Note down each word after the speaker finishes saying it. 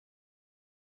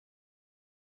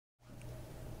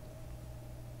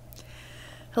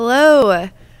Hello,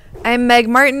 I'm Meg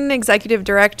Martin, Executive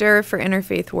Director for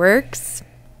Interfaith Works.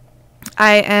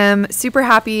 I am super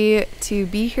happy to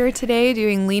be here today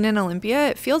doing Lean in Olympia.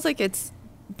 It feels like it's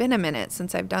been a minute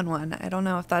since I've done one. I don't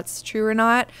know if that's true or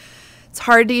not. It's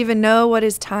hard to even know what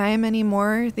is time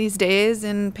anymore these days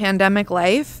in pandemic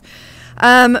life.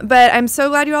 But I'm so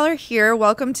glad you all are here.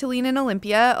 Welcome to Lean in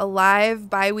Olympia, a live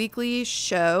bi-weekly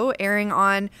show airing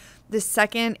on the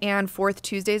second and fourth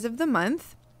Tuesdays of the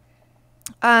month.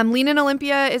 Lean in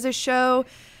Olympia is a show,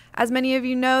 as many of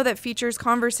you know, that features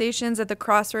conversations at the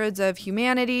crossroads of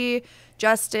humanity,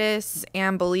 justice,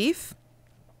 and belief.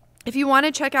 If you want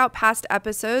to check out past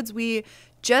episodes, we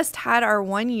just had our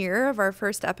 1 year of our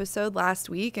first episode last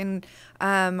week, and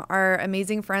our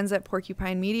amazing friends at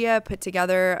Porcupine Media put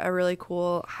together a really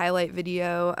cool highlight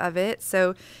video of it.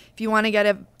 So if you want to get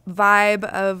a vibe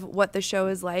of what the show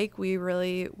is like, we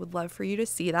really would love for you to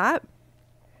see that.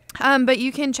 But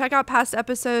you can check out past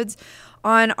episodes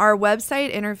on our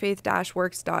website,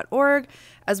 interfaith-works.org,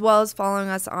 as well as following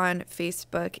us on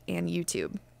Facebook and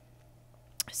YouTube.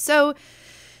 So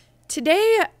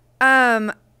today,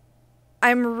 I'm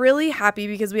really happy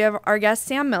because we have our guest,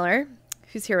 Sam Miller,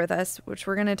 who's here with us, which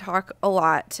we're going to talk a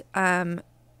lot.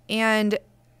 And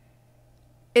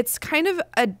it's kind of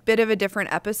a bit of a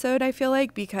different episode, I feel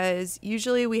like, because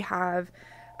usually we have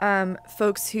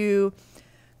folks who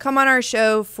come on our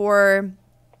show for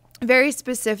very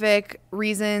specific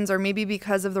reasons, or maybe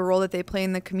because of the role that they play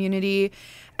in the community.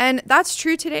 And that's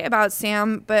true today about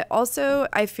Sam, but also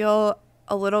I feel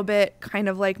a little bit kind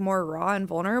of like more raw and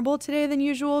vulnerable today than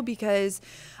usual because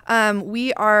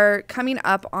we are coming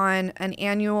up on an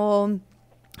annual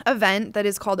event that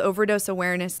is called Overdose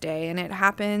Awareness Day, and it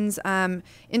happens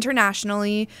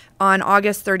internationally on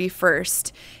August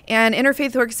 31st. And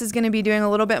Interfaith Works is going to be doing a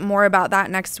little bit more about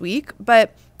that next week,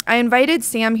 but I invited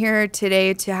Sam here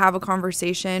today to have a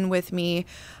conversation with me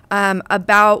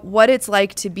about what it's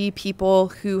like to be people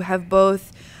who have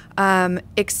both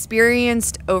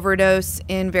experienced overdose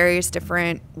in various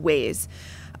different ways.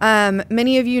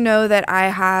 Many of you know that I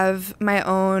have my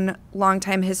own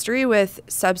longtime history with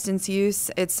substance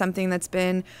use. It's something that's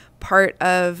been part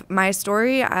of my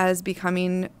story as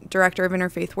becoming director of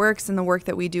Interfaith Works and the work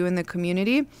that we do in the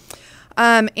community.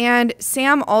 And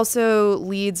Sam also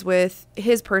leads with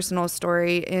his personal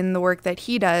story in the work that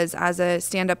he does as a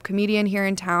stand-up comedian here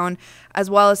in town, as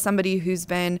well as somebody who's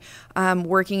been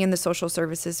working in the social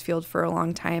services field for a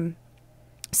long time.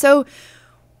 So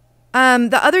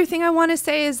the other thing I want to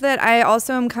say is that I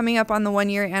also am coming up on the 1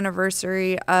 year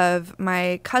anniversary of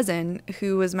my cousin,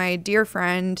 who was my dear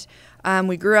friend.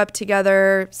 We grew up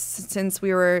together since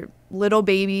we were little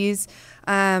babies,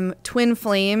 twin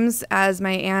flames, as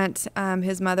my aunt,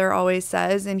 his mother, always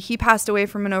says. And he passed away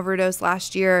from an overdose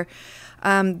last year,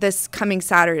 this coming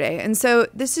Saturday. And so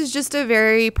this is just a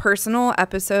very personal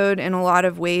episode in a lot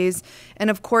of ways, and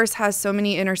of course has so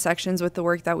many intersections with the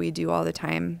work that we do all the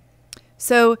time.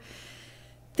 So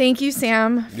thank you,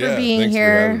 Sam, for being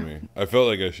here. Thanks for having me. I felt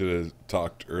like I should have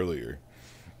talked earlier.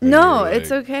 No,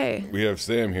 it's okay. We have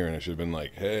Sam here, and I should have been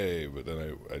like, hey, but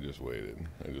then I just waited.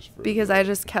 Because I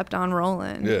just kept on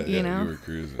rolling. Yeah, you know? You were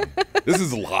cruising. This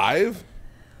is live?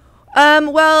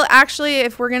 Well, actually,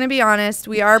 if we're going to be honest,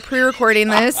 we are pre-recording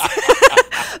this.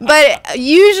 But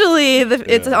usually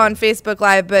it's on Facebook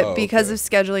Live, but because of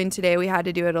scheduling today, we had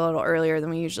to do it a little earlier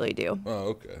than we usually do. Oh,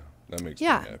 okay. That makes me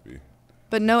happy.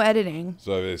 But no editing.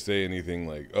 So if I say anything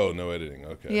like, oh, no editing,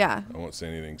 okay. Yeah. I won't say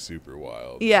anything super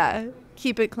wild. Yeah.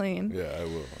 Keep it clean. Yeah, I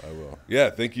will. Yeah,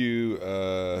 thank you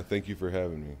for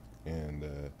having me.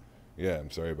 And yeah,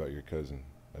 I'm sorry about your cousin.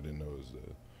 I didn't know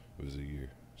it was a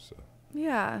year. So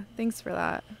yeah, thanks for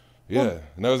that. Yeah,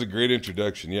 and that was a great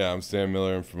introduction. Yeah, I'm Sam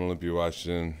Miller. I'm from Olympia,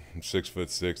 Washington. I'm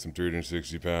 6'6". I'm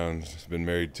 360 pounds. Been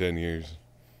married 10 years.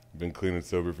 Been clean and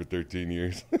sober for 13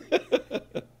 years.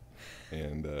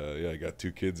 And yeah, I got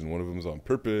 2 kids, and one of them's on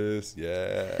purpose.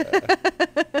 Yeah.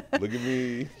 Look at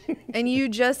me. And you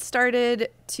just started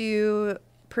to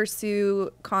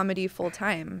pursue comedy full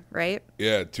time, right?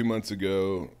 Yeah, 2 months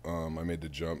ago, I made the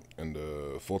jump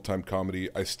into full-time comedy.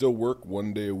 I still work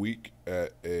 1 day a week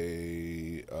at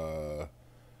a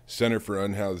center for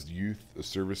unhoused youth, a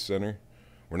service center.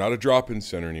 We're not a drop-in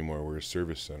center anymore. We're a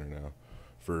service center now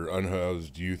for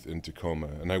unhoused youth in Tacoma.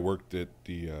 And I worked at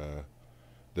the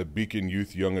Beacon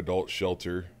Youth Young Adult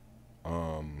Shelter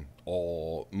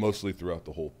mostly throughout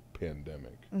the whole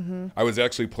pandemic. Mm-hmm. I was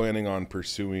actually planning on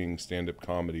pursuing stand-up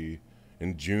comedy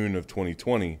in June of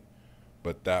 2020,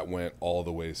 but that went all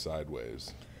the way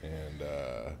sideways and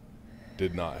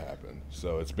did not happen.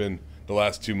 So it's been, the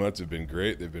last 2 months have been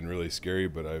great. They've been really scary,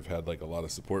 but I've had like a lot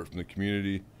of support from the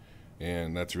community,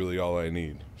 and that's really all I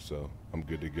need. So I'm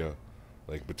good to go.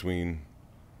 Like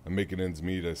I'm making ends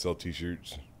meet. I sell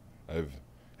T-shirts.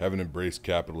 Haven't embraced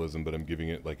capitalism, but I'm giving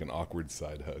it like an awkward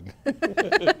side hug.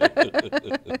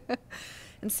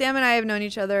 And Sam and I have known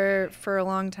each other for a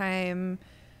long time,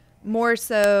 more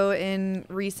so in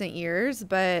recent years.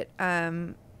 But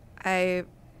I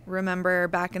remember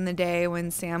back in the day when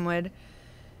Sam would,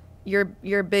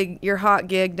 your hot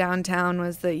gig downtown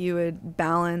was that you would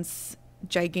balance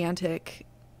gigantic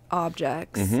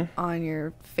objects on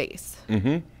your face.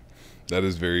 That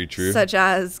is very true. Such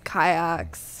as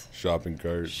kayaks, shopping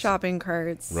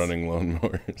carts, running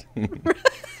lawnmowers,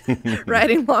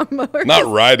 riding lawnmowers. Not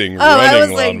riding, oh, running I was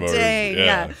lawnmowers. Like, dang,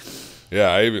 yeah.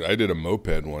 Yeah, I did a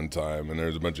moped one time, and there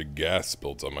was a bunch of gas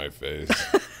spilt on my face.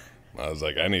 I was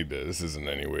like, this isn't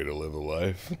any way to live a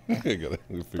life.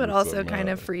 But also kind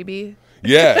of freebie.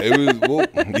 Yeah, it was. Well,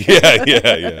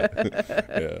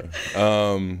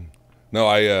 yeah. No,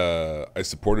 I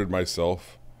supported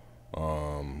myself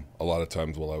a lot of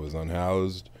times while I was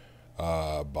unhoused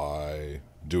by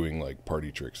doing like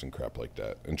party tricks and crap like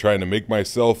that, and trying to make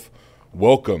myself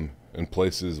welcome in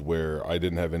places where I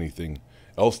didn't have anything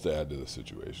else to add to the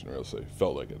situation, or else I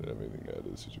felt like I didn't have anything to add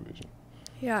to the situation.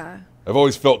 Yeah. I've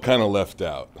always felt kind of left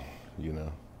out,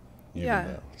 even yeah.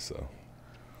 now, so.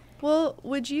 Well,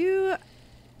 I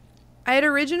had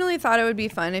originally thought it would be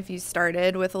fun if you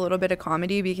started with a little bit of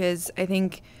comedy, because I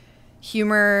think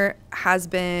humor has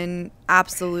been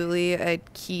absolutely a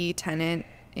key tenet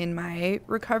in my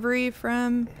recovery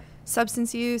from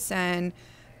substance use, and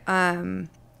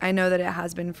I know that it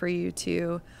has been for you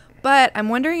too. But I'm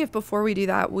wondering if before we do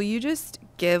that, will you just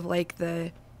give like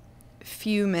the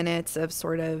few minutes of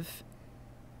sort of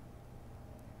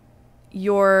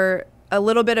a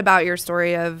little bit about your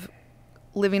story of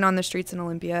living on the streets in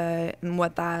Olympia and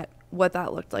what that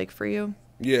looked like for you?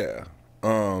 Yeah.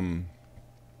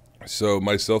 So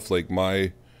myself, like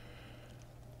I'm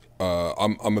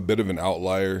a bit of an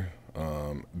outlier,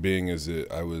 being as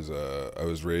I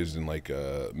was raised in like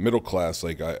a middle class.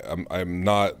 Like I'm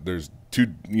not. There's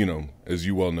two. As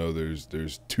you well know,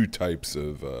 there's two types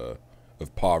of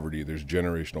poverty. There's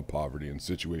generational poverty and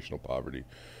situational poverty.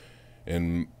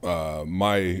 And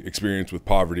my experience with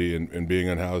poverty and being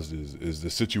unhoused is the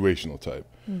situational type.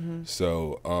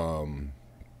 So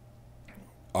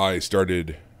I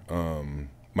started.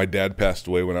 My dad passed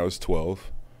away when I was 12.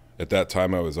 At that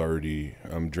time, I was already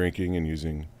drinking and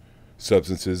using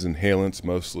substances, inhalants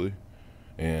mostly.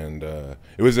 And it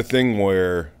was a thing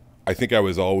where I think I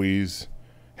was always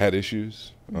had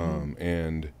issues.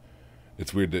 And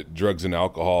it's weird that drugs and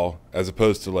alcohol, as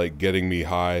opposed to like getting me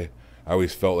high, I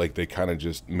always felt like they kind of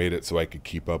just made it so I could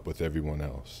keep up with everyone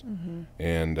else.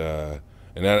 And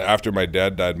after my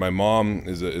dad died, my mom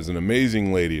is an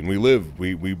amazing lady, and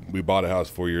we bought a house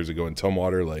 4 years ago in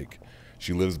Tumwater. Like,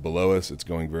 she lives below us. It's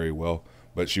going very well,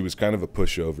 but she was kind of a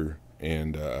pushover,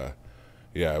 and I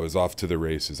was off to the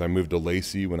races. I moved to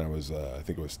Lacey when I was I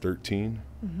think I was 13,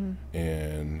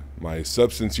 and my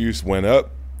substance use went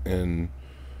up, and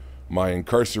my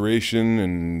incarceration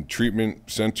and treatment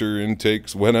center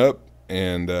intakes went up,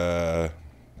 and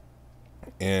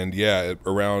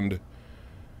around,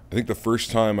 I think the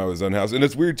first time I was unhoused, and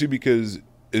it's weird too because,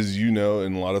 as you know,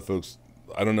 and a lot of folks,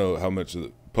 I don't know how much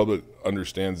the public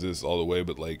understands this all the way,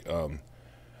 but like,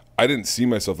 I didn't see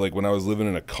myself, like when I was living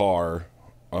in a car,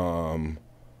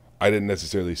 I didn't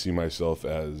necessarily see myself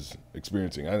as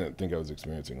experiencing, I didn't think I was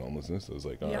experiencing homelessness. I was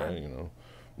like, all right,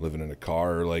 living in a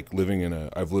car, like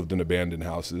I've lived in abandoned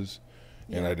houses,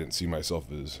 and I didn't see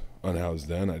myself as unhoused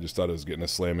then. I just thought I was getting a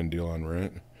slamming deal on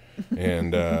rent.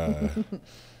 And,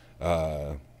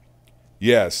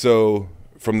 so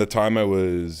from the time I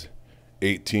was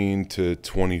 18 to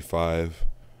 25,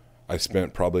 I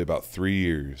spent probably about 3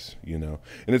 years, and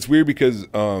it's weird because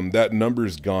that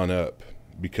number's gone up,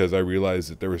 because I realized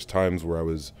that there was times where I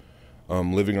was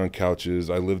living on couches.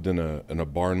 I lived in a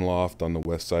barn loft on the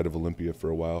west side of Olympia for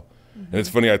a while. And it's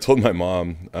funny, I told my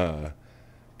mom,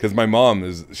 because my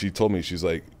mom she told me, she's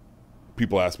like,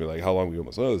 people ask me like, how long were you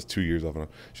almost? Oh, it was 2 years off and on.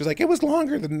 She's like, it was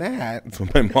longer than that. That's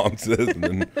what my mom says.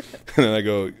 And then I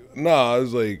go, no, I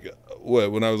was like,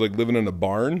 what? When I was like living in a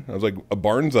barn, I was like, a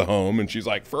barn's a home. And she's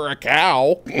like, for a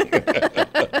cow.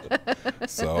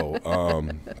 So,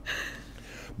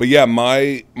 but yeah,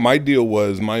 my deal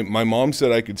was my mom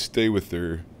said I could stay with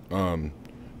her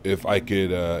if I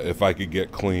could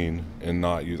get clean and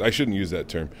not use. I shouldn't use that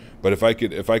term, but if I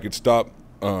could stop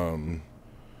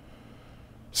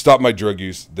my drug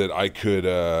use, that I could.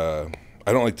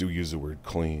 I don't like to use the word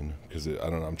clean because I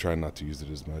don't know. I'm trying not to use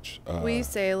it as much. Will you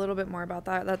say a little bit more about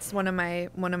that? That's one of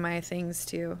my things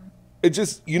too. It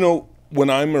just when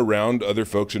I'm around other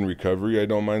folks in recovery, I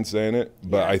don't mind saying it,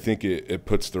 but Yeah. I think it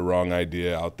puts the wrong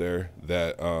idea out there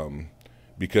that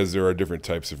because there are different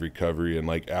types of recovery, and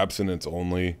like abstinence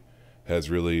only has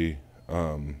really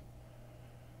become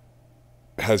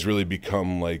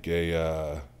like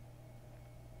a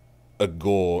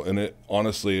goal, and it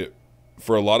honestly,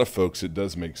 for a lot of folks, it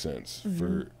does make sense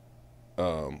for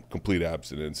complete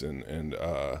abstinence, and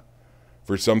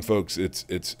for some folks,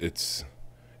 it's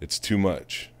too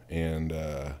much. And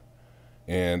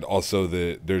also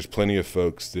that there's plenty of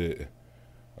folks that,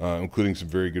 including some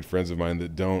very good friends of mine,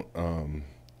 that don't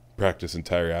practice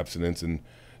entire abstinence and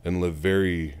live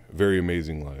very, very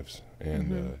amazing lives.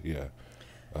 And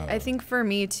I think for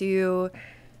me too,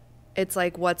 it's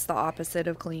like, what's the opposite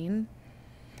of clean?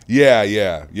 Yeah.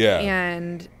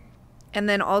 And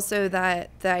then also that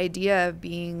the idea of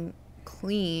being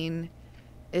clean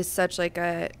is such like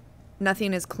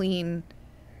nothing is clean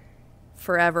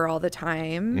forever all the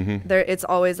time. It's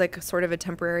always like sort of a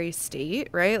temporary state,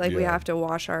 right? Like we have to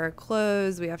wash our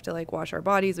clothes, we have to like wash our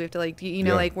bodies, we have to like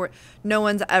like no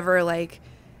one's ever like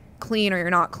clean or you're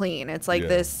not clean. It's like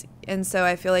this, and so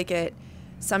I feel like it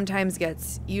sometimes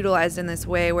gets utilized in this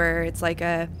way where it's like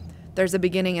there's a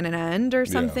beginning and an end or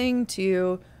something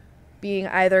to being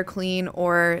either clean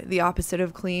or the opposite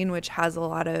of clean, which has a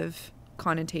lot of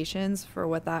connotations for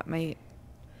what that might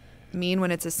mean when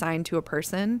it's assigned to a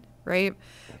person, right?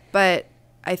 But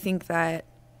I think that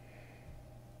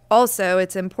also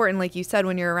it's important, like you said,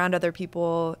 when you're around other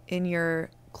people in your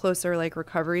closer like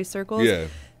recovery circles,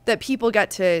 that people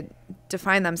get to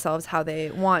define themselves how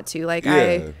they want to. Like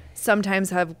I sometimes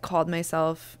have called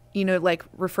myself, like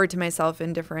referred to myself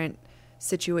in different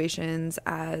situations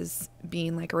as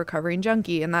being like a recovering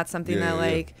junkie, and that's something that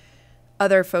like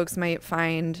other folks might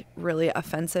find really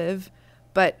offensive,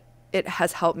 but it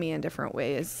has helped me in different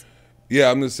ways.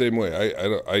 Yeah, I'm the same way.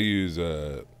 I use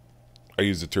the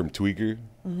term tweaker,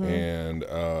 and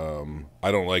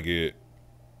I don't like it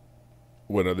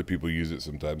when other people use it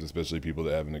sometimes, especially people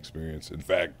that haven't experienced. In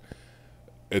fact,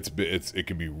 it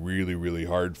can be really, really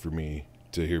hard for me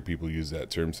to hear people use that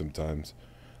term sometimes,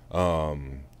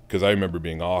 because I remember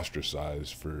being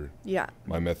ostracized for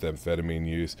my methamphetamine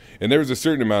use, and there was a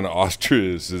certain amount of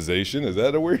ostracization. Is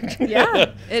that a word?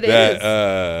 Yeah, it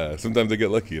is. Sometimes I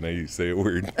get lucky and I say a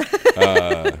word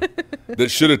that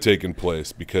should have taken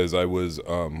place, because I was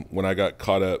when I got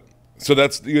caught up. So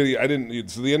that's So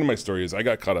the end of my story is I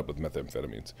got caught up with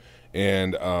methamphetamines,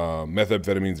 and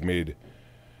methamphetamine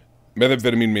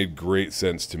made great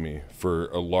sense to me for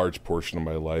a large portion of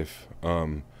my life.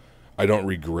 I don't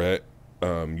regret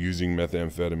using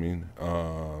methamphetamine.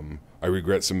 I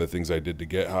regret some of the things I did to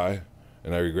get high,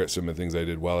 and I regret some of the things I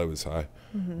did while I was high.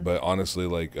 But honestly,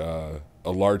 like a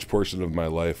large portion of my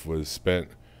life was spent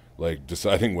like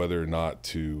deciding whether or not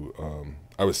to.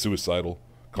 I was suicidal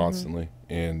constantly,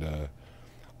 and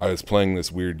I was playing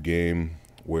this weird game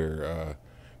where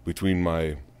between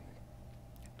my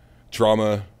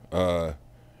trauma,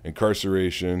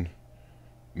 incarceration,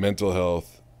 mental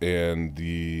health, and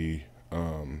the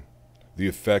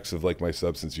effects of like my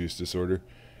substance use disorder,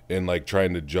 and like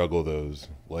trying to juggle those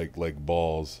like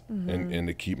balls, and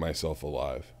to keep myself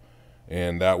alive.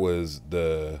 And that was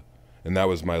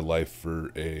my life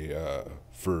for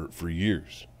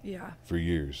years. For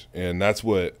years. And that's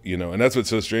what, and that's what's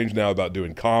so strange now about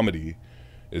doing comedy,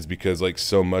 is because like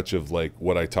so much of like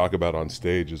what I talk about on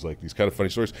stage is like these kind of funny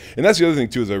stories. And that's the other thing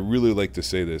too, is I really like to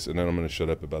say this, and then I'm going to shut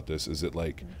up about this, is that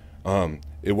like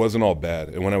it wasn't all bad.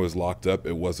 And when I was locked up,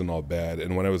 it wasn't all bad.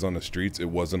 And when I was on the streets, it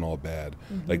wasn't all bad.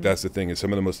 Like that's the thing, is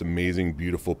some of the most amazing,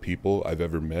 beautiful people I've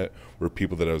ever met were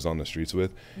people that I was on the streets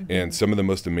with. And some of the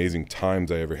most amazing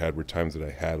times I ever had were times that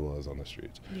I had while I was on the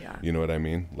streets. You know what I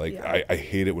mean? Like I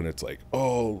hate it when it's like,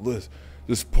 oh,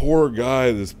 this poor guy.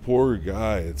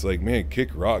 It's like, man,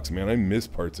 kick rocks, man. I miss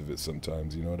parts of it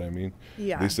sometimes. You know what I mean?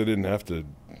 At least I didn't have to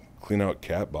clean out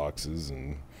cat boxes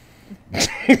and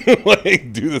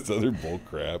like do this other bull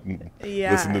crap and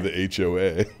listen to the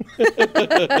HOA.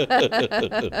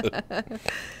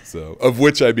 So, of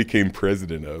which I became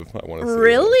president of. I want to say.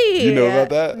 Really? That. You know about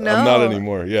that? No. I'm not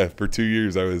anymore. Yeah, for 2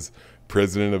 years I was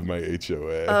president of my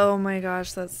HOA. Oh my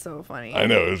gosh, that's so funny. I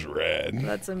know, it was rad.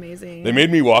 That's amazing. They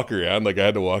made me walk around, like I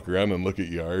had to walk around and look at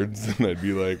yards, and I'd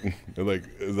be like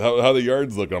how the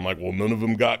yards look? I'm like, well, none of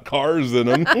them got cars in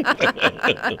them. Must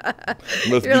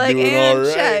You're be like, doing and all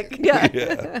right. check.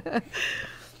 Yeah.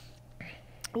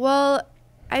 Well,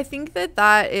 I think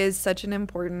that is such an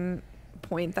important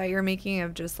point that you're making,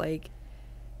 of just like,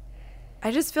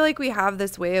 I just feel like we have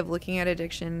this way of looking at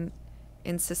addiction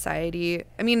in society.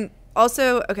 I mean,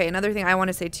 also, okay, another thing I want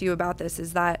to say to you about this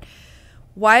is that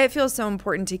why it feels so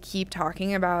important to keep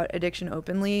talking about addiction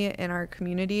openly in our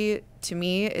community, to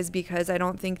me, is because I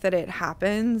don't think that it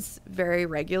happens very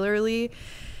regularly.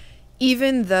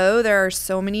 Even though there are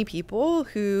so many people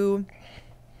who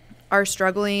are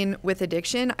struggling with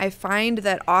addiction, I find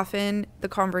that often the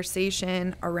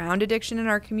conversation around addiction in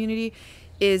our community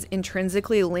is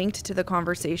intrinsically linked to the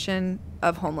conversation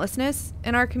of homelessness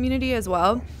in our community as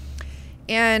well.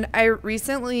 And I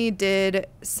recently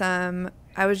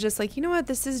I was just like, you know what,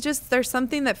 there's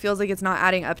something that feels like it's not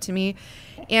adding up to me.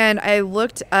 And I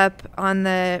looked up on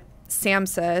the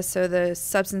SAMHSA, so the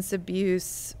Substance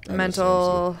Abuse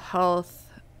Mental Health,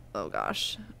 oh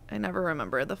gosh, I never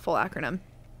remember the full acronym.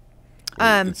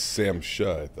 It's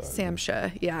SAMHSA, I thought.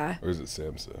 SAMHSA, yeah. Or is it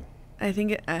SAMHSA? I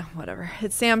think whatever.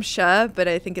 It's SAMHSA, but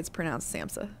I think it's pronounced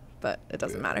SAMHSA, but it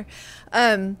doesn't matter.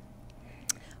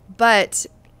 But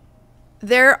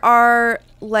there are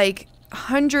like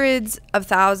hundreds of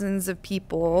thousands of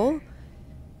people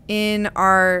in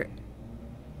our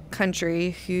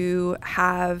country who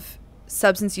have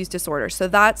substance use disorder. So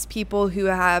that's people who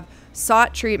have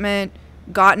sought treatment,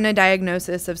 gotten a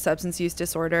diagnosis of substance use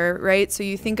disorder, right? So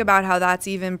you think about how that's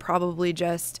even probably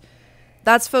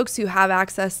that's folks who have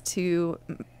access to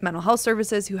mental health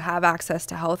services, who have access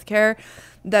to healthcare,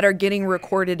 that are getting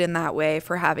recorded in that way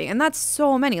for having. And that's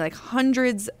so many, like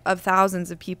hundreds of thousands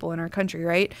of people in our country,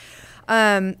 right?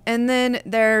 And then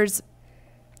there's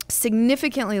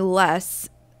significantly less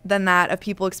than that of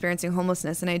people experiencing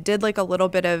homelessness. And I did like a little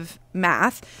bit of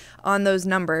math on those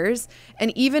numbers.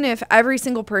 And even if every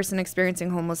single person experiencing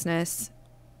homelessness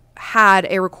had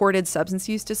a recorded substance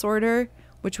use disorder,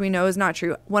 which we know is not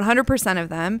true, 100% of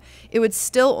them, it would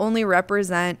still only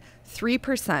represent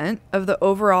 3% of the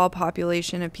overall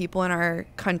population of people in our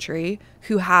country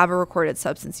who have a recorded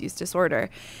substance use disorder.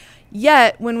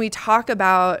 Yet, when we talk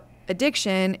about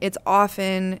addiction, it's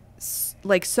often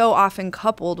so often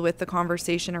coupled with the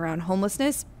conversation around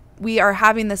homelessness. We are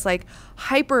having this like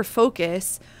hyper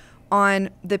focus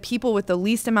on the people with the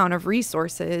least amount of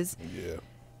resources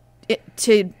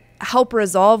to help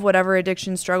resolve whatever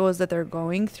addiction struggles that they're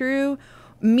going through.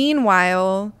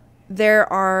 Meanwhile, there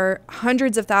are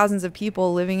hundreds of thousands of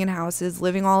people living in houses,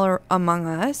 living all among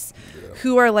us,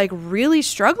 who are like really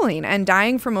struggling and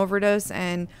dying from overdose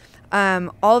and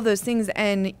all of those things.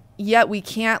 And yet we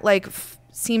can't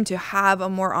seem to have a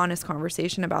more honest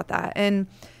conversation about that. And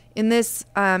in this,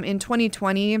 in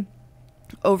 2020,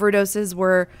 overdoses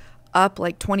were up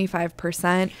like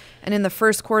 25%. And in the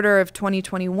first quarter of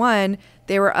 2021,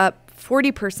 they were up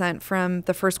 40% from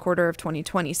the first quarter of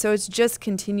 2020. So it's just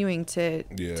continuing to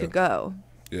go.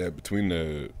 Yeah, between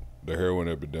the heroin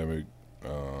epidemic,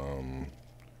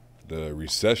 the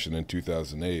recession in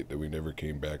 2008 that we never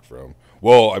came back from.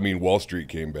 Well, I mean, Wall Street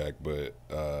came back, but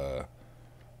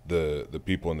the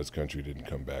people in this country didn't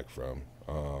come back from.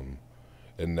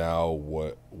 And now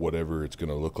whatever it's going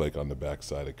to look like on the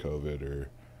backside of COVID, or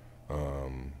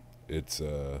and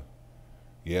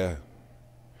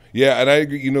I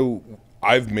agree. You know,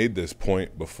 I've made this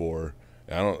point before.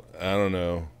 I don't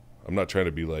know. I'm not trying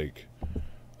to be like,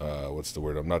 what's the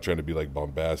word? I'm not trying to be like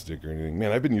bombastic or anything.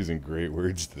 Man, I've been using great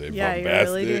words today. Yeah, bombastic.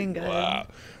 you're really doing good. Wow,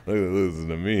 look at listen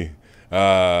to me.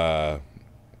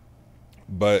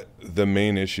 But the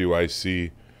main issue I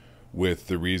see with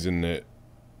the reason that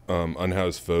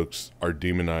unhoused folks are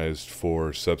demonized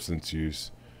for substance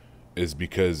use is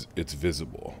because it's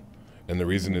visible. And the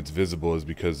reason it's visible is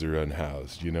because they're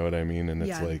unhoused. You know what I mean? And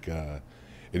it's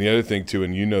and the other thing too,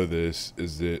 and you know this,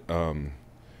 is that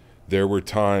there were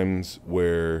times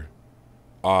where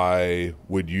I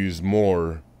would use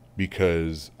more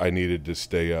because I needed to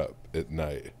stay up at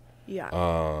night. Yeah.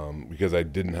 Because I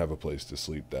didn't have a place to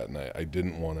sleep that night. I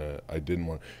didn't want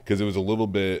because it was a little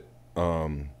bit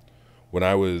when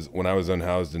I was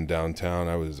unhoused in downtown.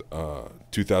 I was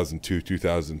 2002,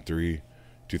 2003,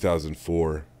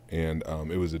 2004, and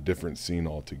it was a different scene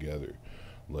altogether.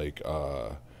 Like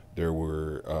there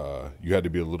were you had to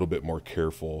be a little bit more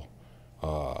careful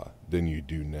than you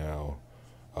do now.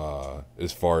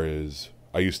 As far as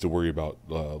I used to worry about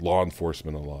law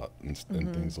enforcement a lot and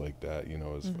things like that, you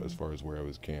know, as far as where I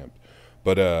was camped.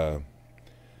 But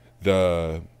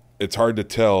it's hard to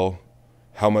tell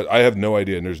how much. I have no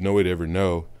idea, and there's no way to ever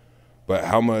know, but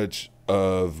how much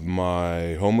of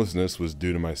my homelessness was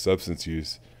due to my substance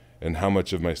use and how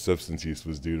much of my substance use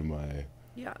was due to my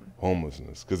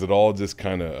homelessness. Because it all just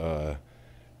kind of,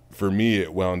 for me,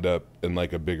 it wound up in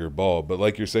like a bigger ball. But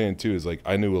like you're saying too, is like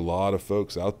I knew a lot of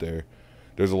folks out there.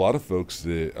 There's a lot of folks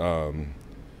that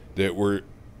that were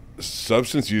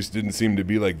substance use didn't seem to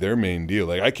be like their main deal.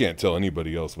 Like I can't tell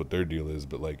anybody else what their deal is,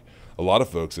 but like a lot of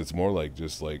folks, it's more like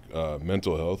just like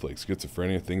mental health, like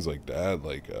schizophrenia, things like that,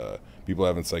 like people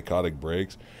having psychotic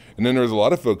breaks. And then there's a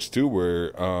lot of folks too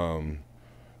where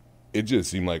it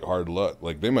just seemed like hard luck.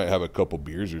 Like they might have a couple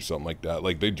beers or something like that.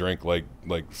 Like they drank like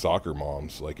soccer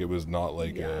moms. Like it was not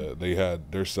like they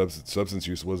had their substance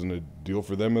use wasn't a deal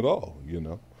for them at all, you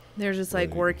know. They're just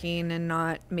like working and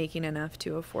not making enough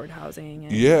to afford housing.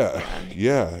 And,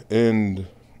 yeah. And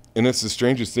it's the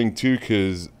strangest thing too,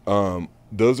 because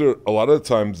those are a lot of the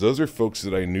times those are folks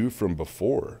that I knew from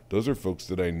before. Those are folks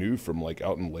that I knew from like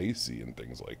out in Lacey and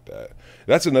things like that.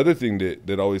 That's another thing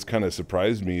that always kind of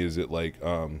surprised me, is that like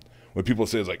when people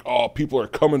say it's like, oh, people are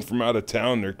coming from out of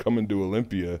town, they're coming to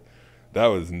Olympia. That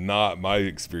was not my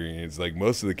experience. Like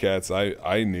most of the cats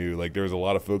I knew, like there was a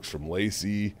lot of folks from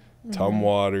Lacey,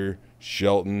 Tumwater,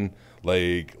 Shelton,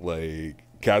 like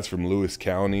cats from Lewis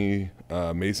County,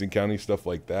 Mason County, stuff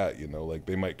like that, you know, like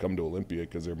they might come to Olympia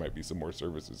because there might be some more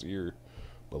services here.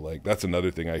 But like that's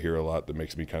another thing I hear a lot that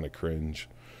makes me kind of cringe.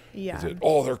 Yeah. Is it,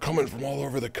 oh, they're coming from all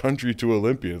over the country to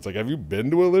Olympia. It's like, have you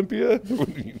been to Olympia?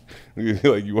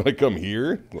 Like, you want to come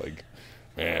here? Like,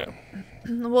 man.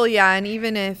 Well, yeah, and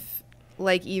even if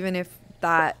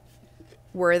that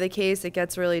were the case, it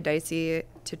gets really dicey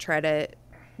to try to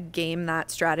game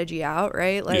that strategy out,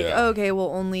 right? Like, okay,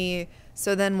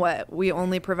 so then what? We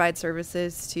only provide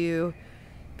services to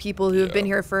people who have been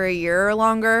here for a year or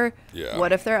longer. Yeah.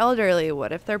 What if they're elderly?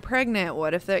 What if they're pregnant?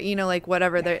 What if they're, you know, like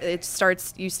whatever.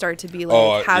 You start to be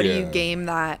like, how do you game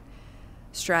that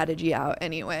strategy out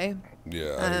anyway?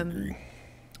 Yeah, I agree.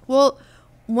 Well,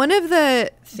 one of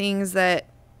the things that,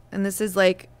 and this is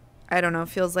like, I don't know,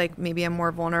 feels like maybe a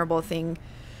more vulnerable thing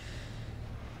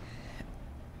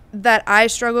that I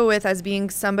struggle with as being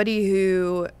somebody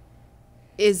who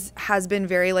has been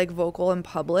very like vocal in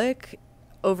public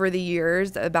over the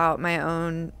years about my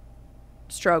own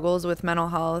struggles with mental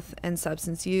health and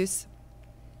substance use,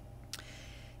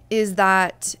 is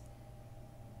that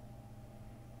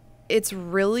it's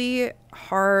really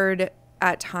hard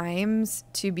at times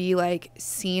to be like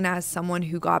seen as someone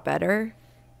who got better.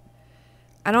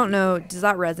 I don't know. Does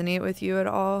that resonate with you at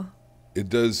all? It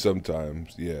does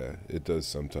sometimes. Yeah, it does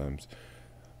sometimes.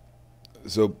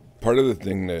 So part of the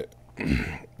thing that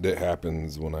that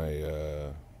happens when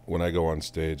I go on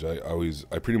stage, I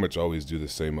pretty much always do the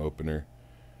same opener,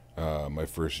 my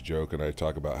first joke, and I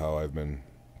talk about how I've been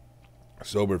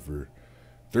sober for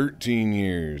 13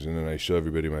 years, and then I show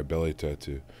everybody my belly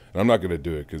tattoo. And I'm not going to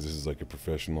do it because this is like a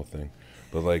professional thing,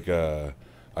 but like I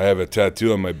have a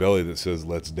tattoo on my belly that says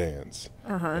 "Let's Dance,"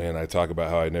 and I talk about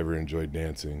how I never enjoyed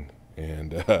dancing.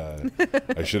 And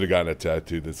I should have gotten a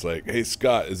tattoo that's like, "Hey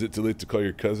Scott, is it too late to call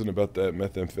your cousin about that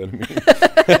methamphetamine?"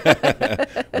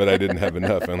 But I didn't have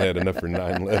enough. I only had enough for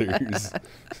 9 letters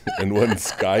and 1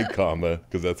 sky comma,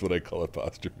 because that's what I call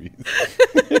apostrophes.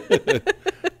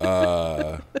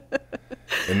 And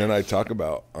then I talk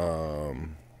about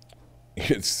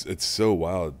it's so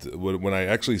wild when I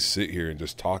actually sit here and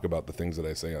just talk about the things that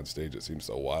I say on stage. It seems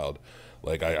so wild.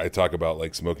 Like I talk about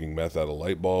like smoking meth out of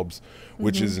light bulbs,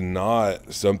 which is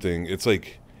not something. It's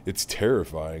like, it's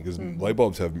terrifying because light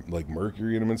bulbs have like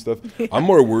mercury in them and stuff. I'm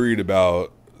more worried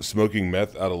about smoking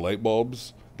meth out of light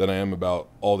bulbs than I am about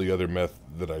all the other meth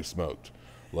that I smoked.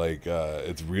 Like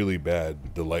it's really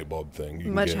bad, the light bulb thing.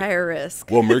 You Much higher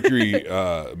risk. Well, mercury,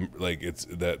 like it's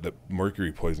that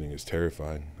mercury poisoning is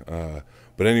terrifying.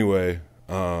 But anyway,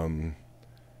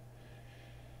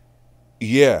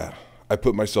 yeah. I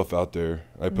put myself out there.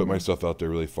 I put myself out there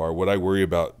really far. What I worry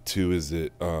about too is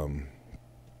that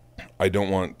I don't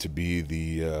want to be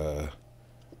the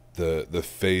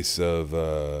face of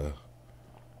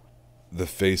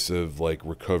like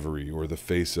recovery, or the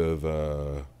face of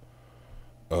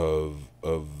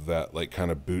that like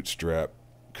kind of bootstrap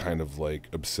kind of like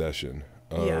obsession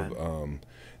of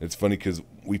it's funny because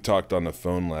we talked on the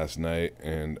phone last night,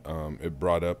 and it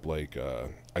brought up like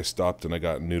I stopped and I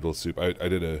got noodle soup. I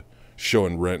did a show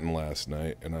in Renton last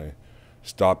night, and I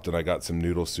stopped and I got some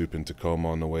noodle soup in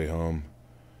Tacoma on the way home,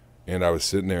 and I was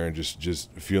sitting there and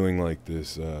just feeling like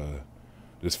this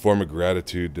form of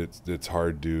gratitude that's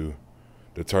hard to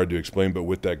explain, but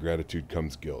with that gratitude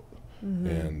comes guilt,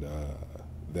 and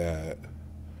that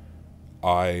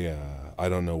I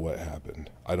don't know what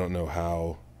happened. I don't know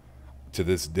how. To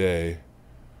this day,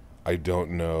 I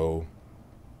don't know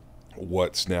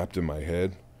what snapped in my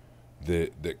head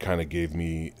that kind of gave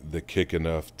me the kick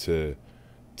enough to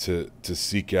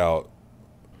seek out,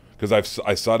 because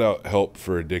I sought out help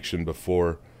for addiction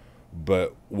before,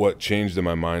 but what changed in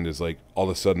my mind is like all of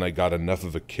a sudden I got enough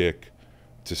of a kick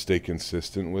to stay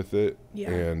consistent with it.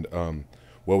 And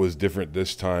what was different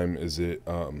this time is that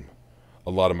a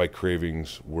lot of my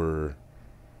cravings were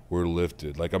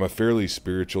lifted. Like, I'm a fairly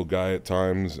spiritual guy at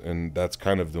times, and that's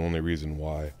kind of the only reason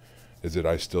why, is that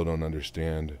I still don't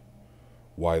understand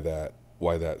why that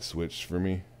switched for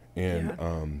me.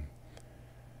 And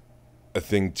a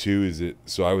thing too is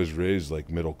so I was raised like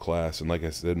middle class, and like I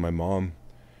said, my mom,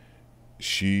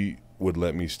 she would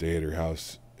let me stay at her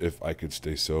house if I could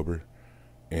stay sober,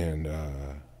 and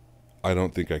I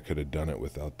don't think I could have done it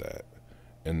without that.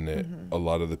 And that a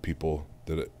lot of the people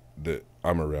that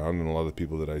I'm around, and a lot of the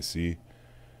people that I see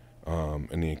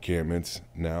in the encampments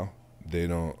now, they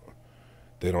don't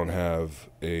have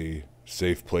a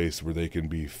safe place where they can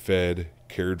be fed,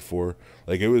 cared for.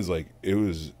 Like, it was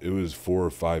 4 or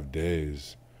 5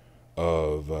 days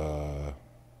of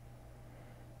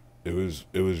it was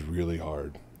really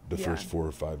hard the first 4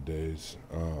 or 5 days.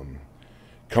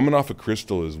 Coming off of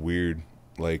crystal is weird.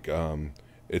 Like,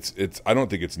 it's I don't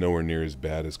think it's nowhere near as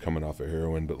bad as coming off of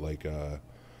heroin, but like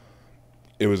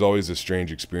it was always a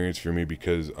strange experience for me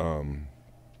because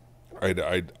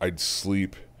I'd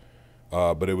sleep,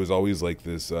 but it was always like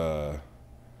this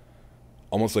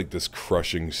almost like this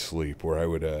crushing sleep where I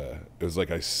would it was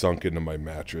like I sunk into my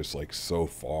mattress like so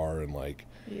far, and like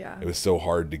it was so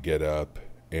hard to get up,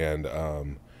 and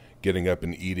getting up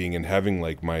and eating and having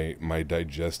like my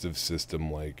digestive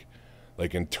system like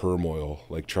in turmoil,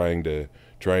 like trying to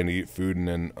eat food,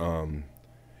 and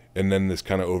then this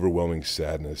kind of overwhelming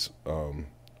sadness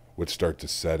would start to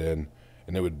set in,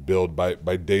 and it would build.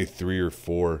 By day 3 or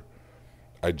 4,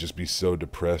 I'd just be so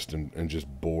depressed and just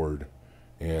bored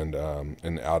and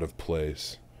out of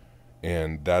place.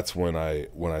 And that's when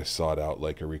I sought out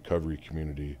like a recovery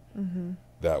community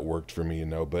that worked for me, you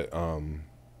know. But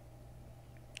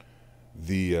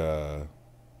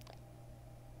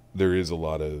there is a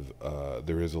lot of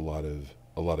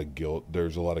guilt.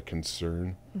 There's a lot of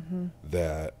concern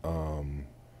that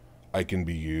I can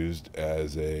be used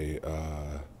as a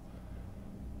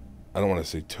I don't want to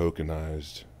say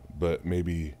tokenized, but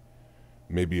maybe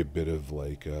a bit of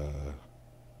like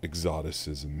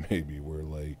exoticism, maybe, where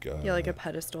like like a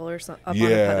pedestal or something, up on a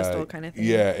pedestal kind of thing.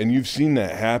 Yeah, and you've seen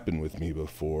that happen with me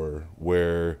before,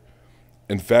 where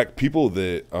in fact people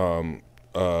that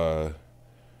I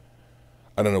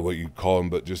don't know what you'd call them,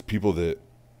 but just people that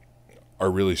are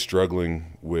really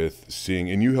struggling with seeing,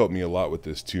 and you helped me a lot with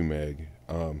this too, Meg,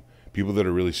 people that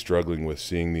are really struggling with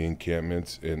seeing the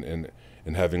encampments and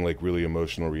having like really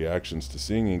emotional reactions to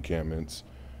seeing encampments,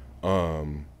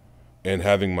 and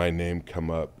having my name come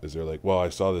up as they're like, well, I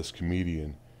saw this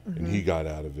comedian and he got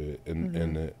out of it,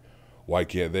 and why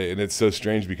can't they? And it's so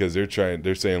strange because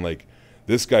they're saying like,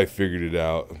 this guy figured it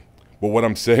out. But what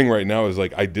I'm saying right now is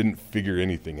like, I didn't figure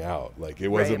anything out. Like, it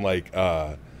wasn't like,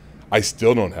 I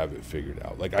still don't have it figured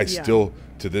out. Like, I still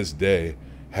to this day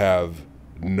have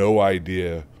no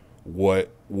idea what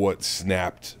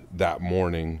snapped that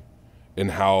morning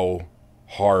and how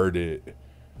hard it,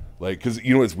 like, because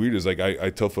you know what's weird is like,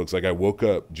 I tell folks, like, I woke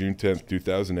up June 10th,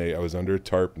 2008. I was under a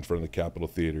tarp in front of the Capitol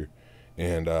Theater,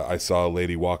 and I saw a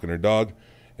lady walking her dog,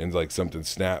 and like something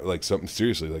snapped, like something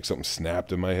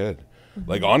snapped in my head.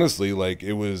 Like, honestly, like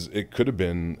it could have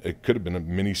been a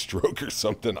mini stroke or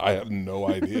something. I have no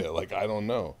idea. Like, I don't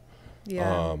know.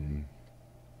 Yeah.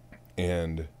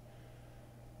 And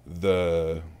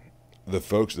the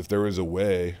folks, if there was a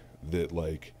way that,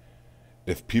 like,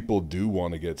 if people do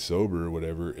want to get sober or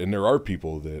whatever, and there are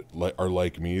people that are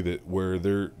like me, that where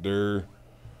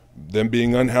them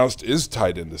being unhoused is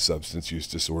tied into substance use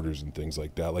disorders and things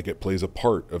like that. Like, it plays a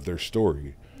part of their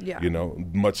story. Yeah. You know,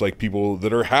 much like people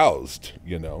that are housed,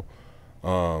 you know.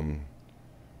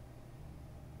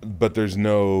 But there's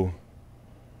no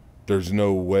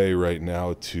way right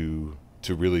now to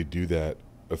really do that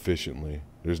efficiently.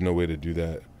 There's no way to do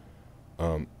that.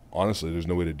 Honestly, there's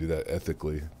no way to do that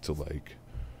ethically, to like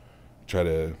try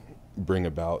to bring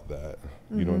about that.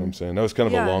 You know what I'm saying? That was kind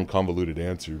of a long, convoluted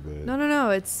answer, but no,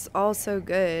 it's all so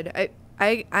good.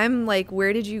 I'm like,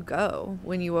 where did you go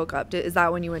when you woke up? Is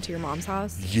that when you went to your mom's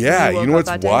house? Yeah, you know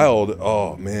what's wild?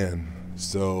 Oh man,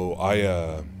 so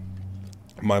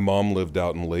my mom lived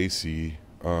out in Lacey,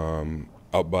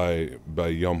 out by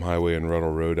Yelm Highway and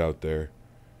Ruddle Road out there,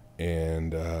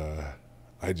 and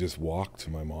I just walked to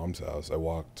my mom's house. I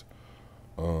walked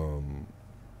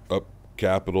up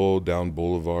Capitol, down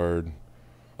Boulevard,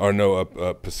 or no,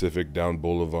 up Pacific, down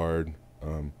Boulevard,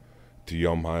 to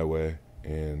Yelm Highway,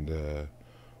 and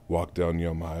walked down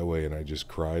Yelm Highway, and I just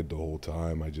cried the whole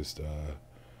time.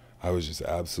 I was just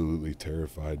absolutely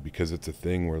terrified, because it's a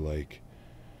thing where, like,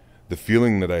 the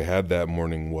feeling that I had that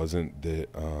morning wasn't that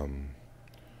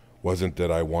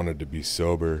I wanted to be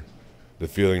sober. The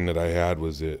feeling that I had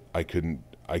was that I couldn't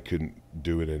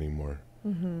do it anymore.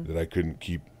 that I couldn't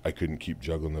keep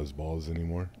juggling those balls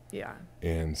anymore. Yeah.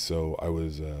 And so I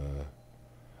was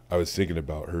thinking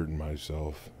about hurting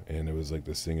myself, and it was like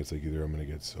this thing. It's like either I'm gonna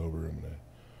get sober, or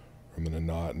I'm gonna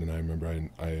not. And then I remember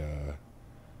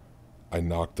I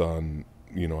knocked on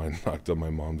my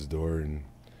mom's door,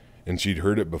 and she'd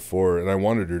heard it before, and I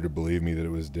wanted her to believe me that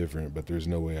it was different, but there's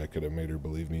no way I could have made her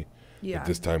believe me that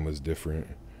this time was different.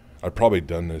 I'd probably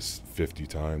done this 50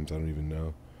 times, I don't even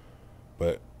know,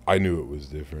 but I knew it was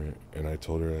different. And I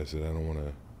told her, I said, I don't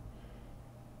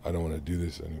want to do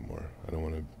this anymore. I don't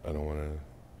want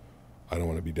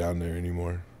to be down there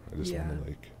anymore. I just want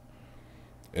to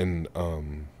and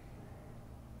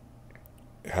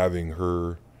having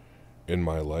her in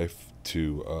my life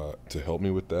to help me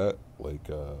with that,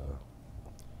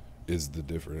 is the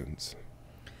difference.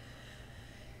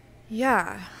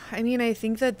 Yeah. I mean, I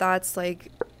think that's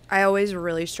I always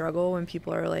really struggle when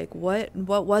people are like, what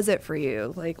was it for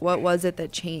you? Like, what was it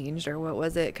that changed, or what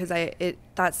was it? Cause I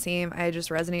just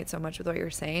resonate so much with what you're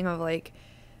saying of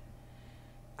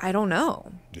I don't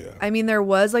know. Yeah. I mean, there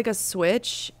was a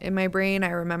switch in my brain.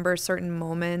 I remember certain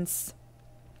moments,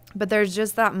 but there's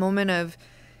just that moment of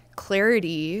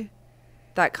clarity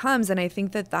that comes. And I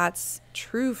think that that's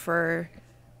true for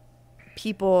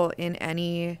people in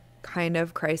any kind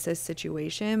of crisis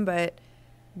situation, but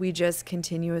we just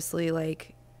continuously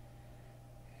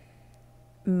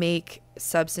make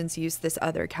substance use this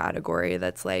other category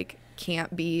that's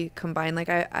can't be combined.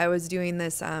 I was doing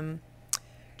this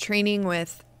training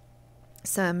with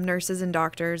some nurses and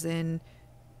doctors at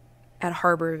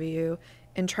Harborview,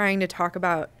 and trying to talk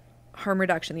about harm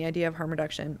reduction, the idea of harm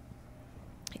reduction,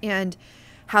 and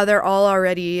how they're all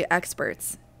already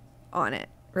experts on it,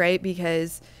 right?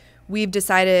 Because we've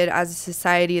decided as a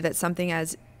society that something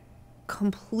as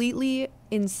completely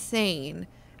insane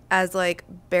as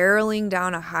barreling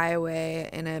down a highway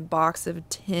in a box of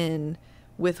tin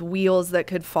with wheels that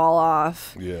could fall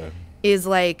off is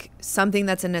something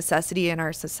that's a necessity in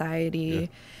our society.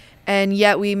 And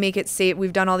yet we make it safe.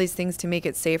 We've done all these things to make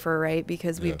it safer, right?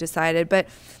 Because we've decided,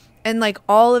 and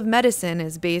all of medicine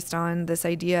is based on this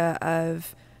idea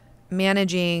of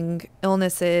managing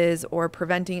illnesses or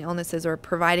preventing illnesses or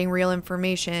providing real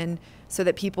information so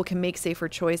that people can make safer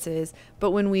choices.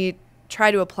 But when we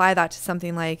try to apply that to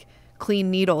something like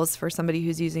clean needles for somebody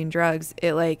who's using drugs,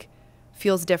 it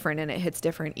feels different and it hits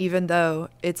different, even though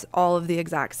it's all of the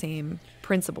exact same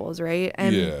principles, right?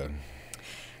 And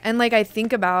and I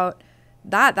think about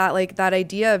that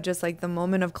idea of just the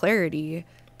moment of clarity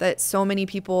that so many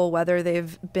people, whether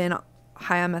they've been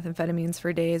high on methamphetamines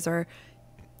for days or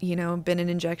been an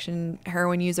injection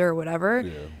heroin user or whatever,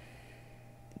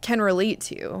 can relate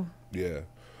to. Yeah.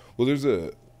 Well, there's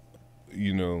I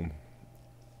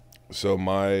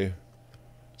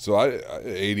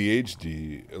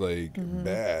ADHD,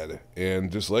 bad,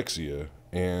 and dyslexia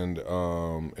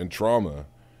and trauma,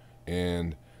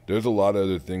 and there's a lot of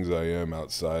other things I am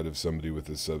outside of somebody with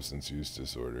a substance use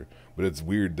disorder. But it's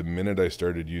weird. The minute I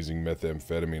started using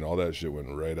methamphetamine, all that shit went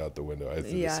right out the window. I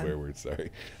said a swear word,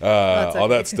 sorry. All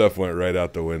that stuff went right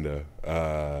out the window.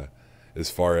 As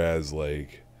far as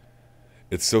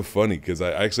it's so funny because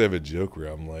I actually have a joke where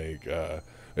I'm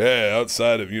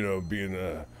outside of, being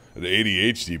an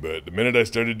ADHD, but the minute I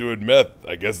started doing meth,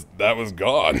 I guess that was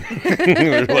gone.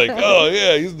 We're oh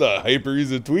yeah, he's not hyper,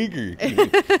 he's a tweaker.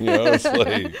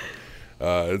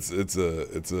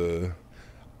 It's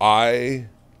I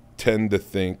tend to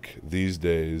think these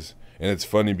days, and it's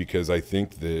funny because I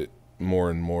think that more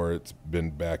and more it's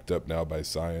been backed up now by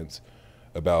science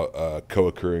about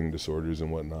co-occurring disorders and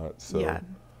whatnot. So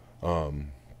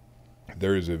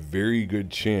there is a very good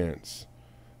chance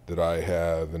that I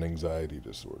have an anxiety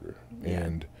disorder,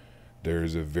 and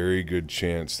there's a very good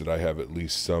chance that I have at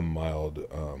least some mild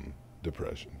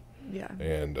depression.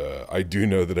 And I do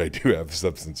know that I do have a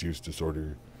substance use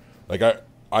disorder.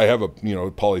 I have a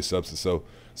polysubstance.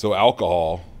 So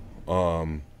alcohol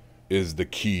is the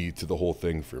key to the whole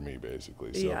thing for me,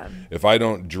 basically. So if I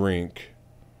don't drink,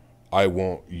 I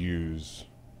won't use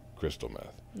crystal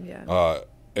meth.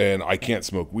 And I can't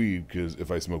smoke weed because if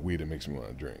I smoke weed, it makes me want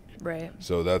to drink. Right.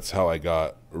 So that's how I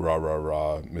got rah,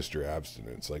 Mr.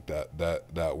 Abstinence.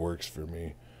 That works for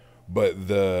me. But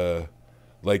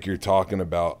you're talking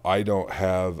about, I don't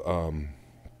have,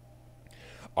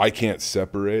 I can't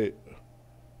separate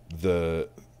if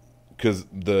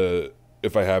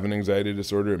I have an anxiety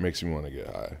disorder, it makes me want to get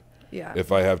high. Yeah.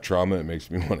 If I have trauma, it makes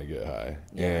me want to get high.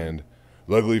 And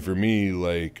luckily for me,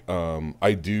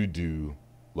 I do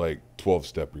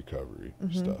 12-step recovery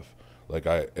stuff.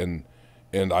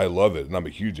 and I love it, and I'm a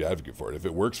huge advocate for it. If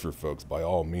it works for folks, by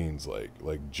all means, like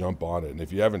jump on it. And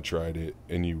if you haven't tried it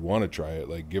and you want to try it,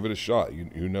 like give it a shot.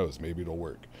 Who knows? Maybe it'll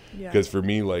work. Because for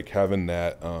me, like having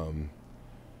that,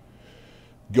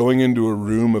 going into a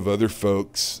room of other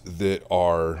folks that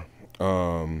are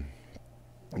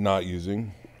not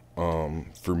using,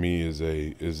 for me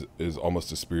is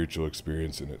almost a spiritual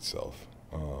experience in itself.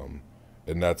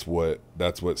 And that's what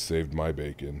saved my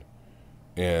bacon.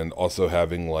 And also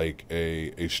having like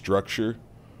a structure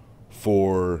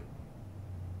for,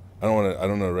 I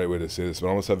don't know the right way to say this, but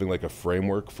almost having like a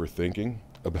framework for thinking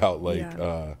about like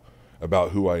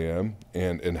about who I am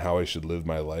and how I should live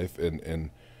my life,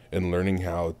 and learning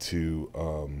how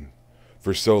to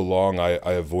for so long I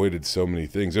avoided so many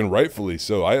things, and rightfully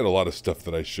so. I had a lot of stuff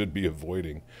that I should be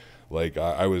avoiding. Like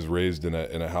I was raised in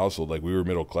a household, like we were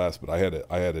middle class, but I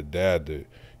had a dad that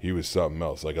he was something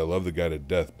else. Like I love the guy to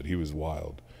death, but he was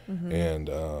wild, and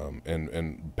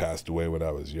passed away when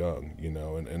I was young, you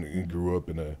know, and grew up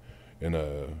in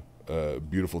a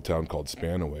beautiful town called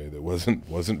Spanaway that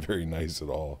wasn't very nice at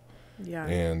all. Yeah.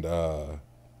 And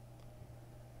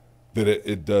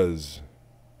that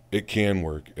it can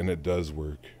work, and it does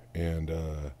work,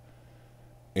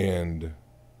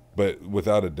 but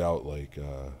without a doubt, like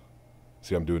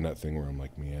see, I'm doing that thing where I'm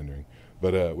like meandering,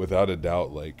 but without a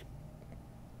doubt, like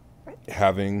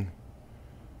having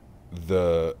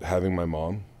my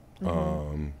mom,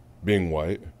 being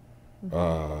white,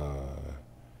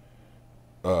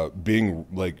 being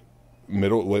like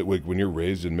middle, like when you're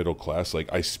raised in middle class, like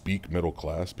I speak middle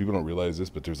class. People don't realize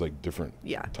this, but there's like different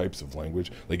types of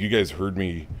language. Like you guys heard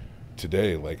me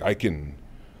today, like I can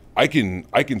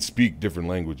speak different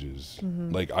languages.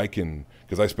 Like I can,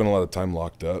 because I spent a lot of time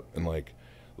locked up, and like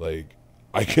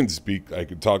I can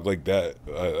talk like that.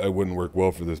 I wouldn't work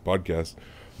well for this podcast,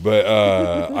 but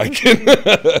I can,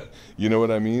 you know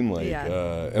what I mean? Like,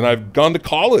 and I've gone to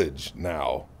college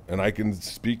now, and I can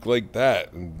speak like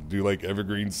that and do like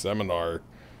evergreen seminar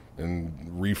and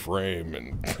reframe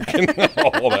and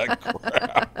all that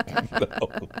crap.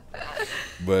 No.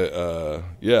 But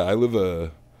yeah, I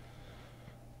live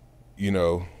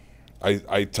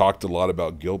I talked a lot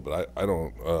about guilt, but I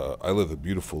don't. I live a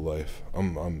beautiful life.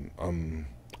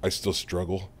 I still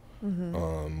struggle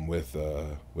with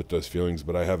those feelings,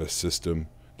 but I have a system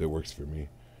that works for me.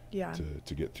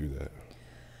 To get through that.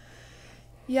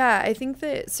 Yeah, I think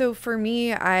that, so for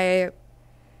me,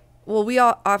 we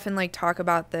all often like talk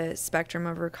about the spectrum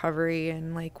of recovery,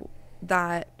 and like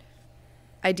that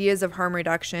ideas of harm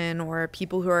reduction, or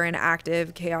people who are in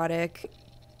chaotic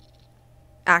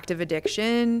active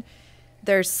addiction,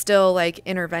 there's still like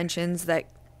interventions that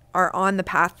are on the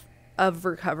path of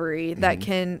recovery that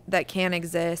can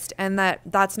exist, and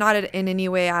that's not in any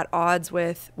way at odds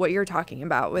with what you're talking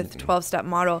about with 12-step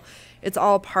model. It's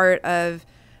all part of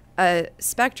a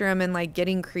spectrum, and like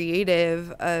getting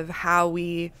creative of how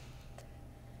we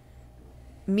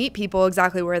meet people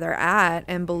exactly where they're at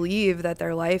and believe that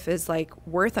their life is like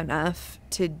worth enough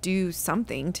to do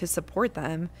something to support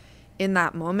them in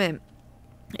that moment.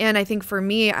 And I think for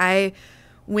me, I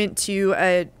went to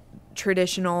a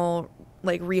traditional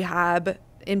like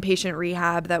inpatient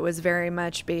rehab that was very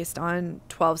much based on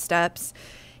 12 steps,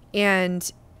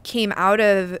 and came out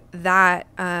of that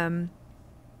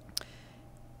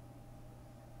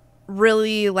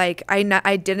really like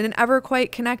I didn't ever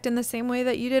quite connect in the same way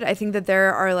that you did. I think that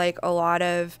there are like a lot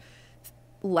of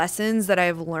lessons that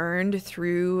I've learned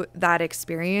through that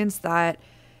experience that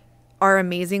are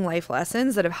amazing life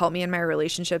lessons that have helped me in my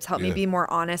relationships, helped me be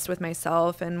more honest with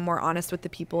myself and more honest with the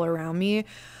people around me.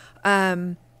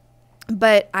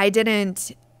 But I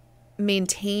didn't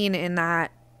maintain in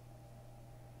that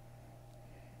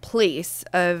place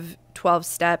of 12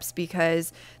 steps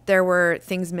because there were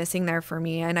things missing there for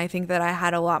me. And I think that I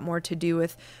had a lot more to do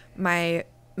with my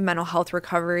mental health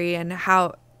recovery, and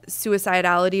how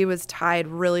suicidality was tied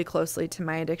really closely to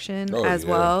my addiction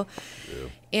well. Yeah.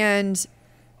 And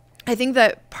I think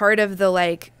that part of the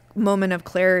like moment of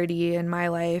clarity in my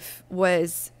life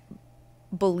was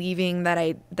believing that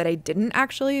I didn't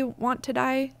actually want to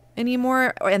die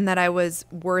anymore, and that I was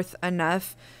worth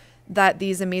enough, that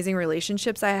these amazing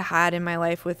relationships I had in my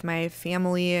life with my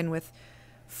family and with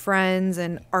friends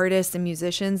and artists and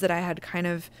musicians that I had kind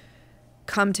of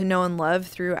come to know and love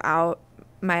throughout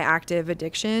my active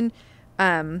addiction,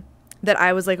 that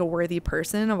I was like a worthy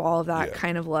person of all of that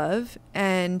kind of love.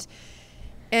 And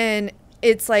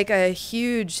it's like a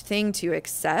huge thing to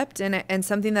accept, and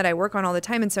something that I work on all the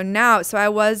time. And so I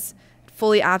was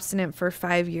fully abstinent for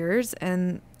 5 years,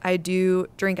 and I do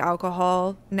drink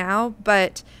alcohol now,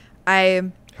 but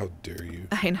how dare you?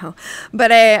 I know.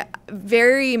 But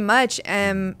very much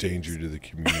am danger to the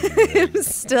community.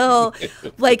 still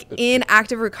like in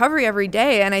active recovery every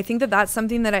day. And I think that that's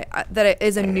something that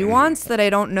is a nuance that I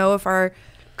don't know if our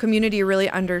community really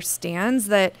understands,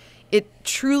 that it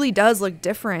truly does look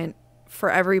different for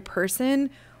every person,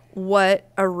 what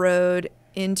a road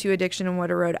into addiction and what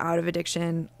a road out of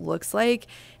addiction looks like.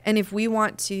 And if we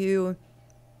want to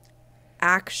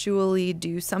actually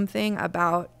do something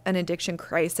about an addiction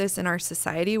crisis in our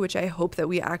society, which I hope that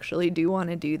we actually do want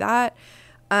to do that,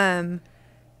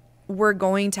 we're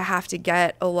going to have to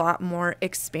get a lot more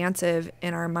expansive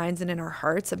in our minds and in our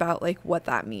hearts about like what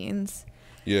that means.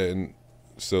 Yeah, and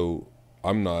so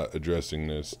I'm not addressing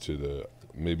this to the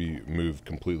maybe move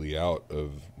completely out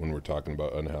of when we're talking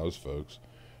about unhoused folks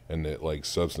and that like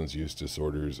substance use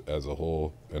disorders as a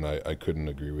whole, and I couldn't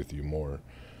agree with you more.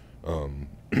 And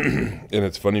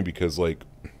it's funny because like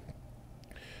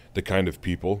the kind of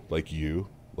people like you,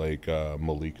 like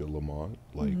Malika Lamont,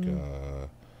 like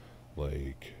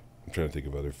like I'm trying to think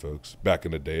of other folks back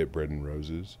in the day at Bread and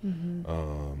Roses,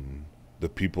 the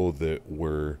people that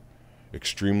were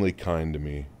extremely kind to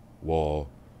me while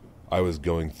I was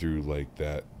going through like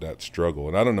that struggle.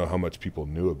 And I don't know how much people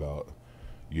knew about,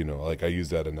 you know, like I use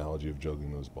that analogy of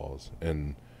juggling those balls,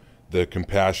 and the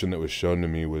compassion that was shown to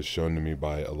me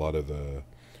by a lot of the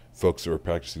folks that were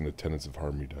practicing the tenets of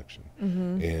harm reduction.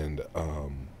 And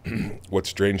what's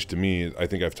strange to me, I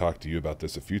think I've talked to you about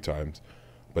this a few times,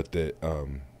 but that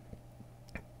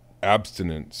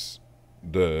abstinence,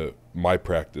 my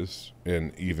practice,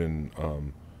 and even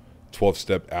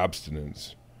 12-step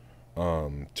abstinence,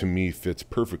 to me fits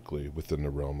perfectly within the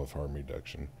realm of harm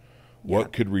reduction. Yeah.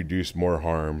 What could reduce more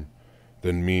harm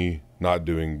than me not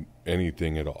doing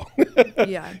anything at all?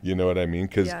 Yeah. You know what I mean?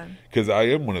 Because I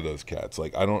am one of those cats.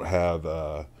 Like I don't have.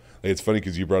 It's funny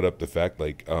because you brought up the fact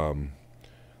like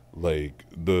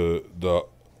the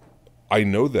I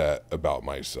know that about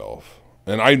myself,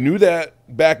 and I knew that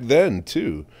back then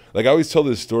too. Like I always tell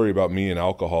this story about me and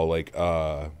alcohol, like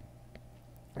where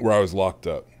I was locked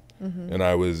up, and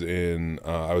I was in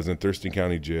Thurston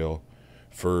County Jail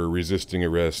for resisting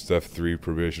arrest, theft 3,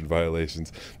 probation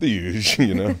violations, the usual,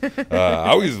 you know. I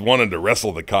always wanted to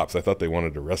wrestle the cops. I thought they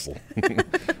wanted to wrestle.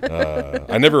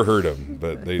 I never hurt them,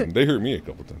 but they hurt me a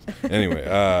couple times. Anyway,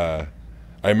 I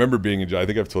remember being in jail. I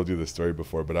think I've told you this story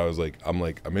before, but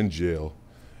I'm in jail,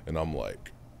 and I'm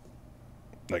like,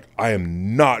 I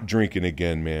am not drinking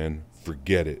again, man.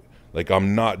 Forget it. Like,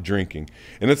 I'm not drinking.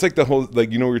 And it's like the whole,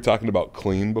 like, you know, we were talking about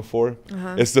clean before.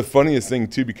 It's the funniest thing,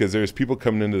 too, because there's people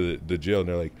coming into the jail, and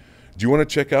they're like, do you want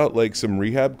to check out, like, some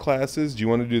rehab classes? Do you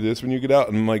want to do this when you get out?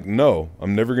 And I'm like, no,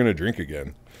 I'm never going to drink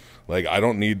again. Like, I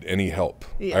don't need any help.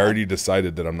 Yeah. I already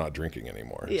decided that I'm not drinking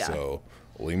anymore. Yeah. So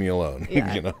leave me alone.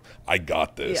 Yeah. You know, I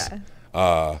got this.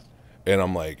 Yeah. And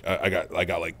I'm like, I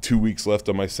got like 2 weeks left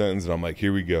on my sentence, and I'm like,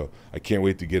 here we go. I can't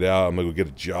wait to get out. I'm going to go get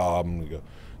a job.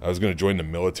 I was going to join the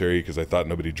military because I thought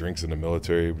nobody drinks in the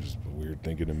military, which is weird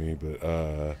thinking to me.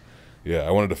 But, yeah, I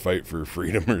wanted to fight for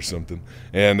freedom or something.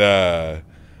 And the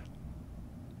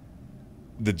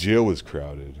jail was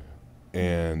crowded.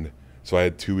 And so I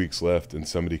had 2 weeks left, and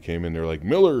somebody came in. They're like,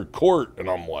 Miller, court. And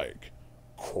I'm like,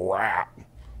 crap.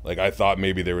 Like, I thought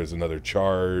maybe there was another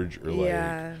charge or,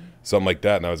 like, something like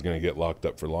that, and I was going to get locked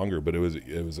up for longer. But it was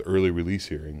an early release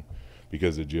hearing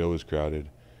because the jail was crowded.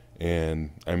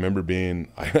 And I remember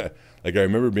being, I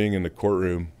remember being in the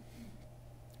courtroom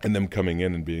and them coming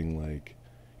in and being like,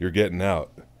 you're getting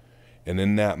out. And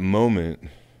in that moment,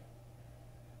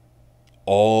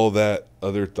 all that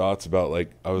other thoughts about,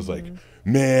 like, I was like,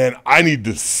 man, I need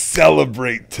to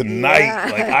celebrate tonight.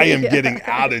 Yeah. Like, I am getting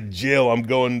out of jail. I'm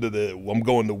going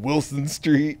to Wilson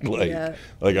Street. Like I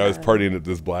was partying at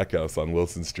this Black House on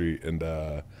Wilson Street. And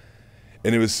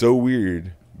it was so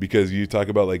weird. Because you talk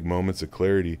about like moments of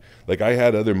clarity. Like I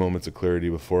had other moments of clarity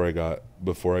before I got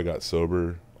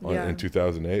sober in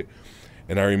 2008.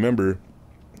 And I remember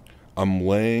I'm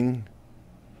laying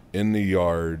in the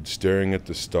yard staring at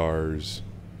the stars.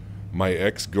 My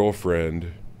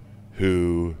ex-girlfriend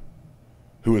who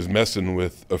was messing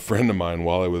with a friend of mine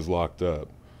while I was locked up.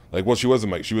 Like, well, she was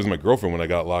my girlfriend when I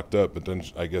got locked up, but then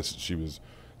I guess she was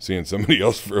seeing somebody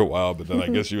else for a while, but then I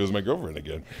guess she was my girlfriend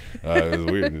again. It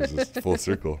was weird. It was just full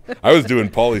circle. I was doing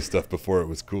poly stuff before it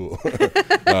was cool. But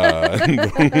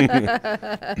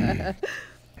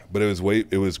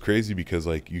it was crazy because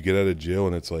like you get out of jail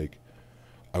and it's like,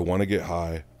 I want to get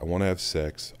high. I want to have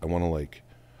sex. I want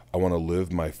to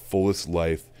live my fullest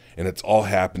life. And it's all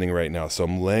happening right now. So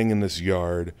I'm laying in this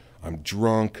yard. I'm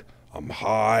drunk. I'm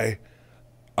high.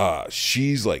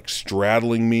 She's like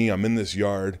straddling me. I'm in this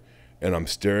yard. And I'm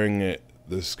staring at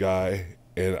this guy,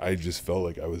 and I just felt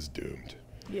like I was doomed.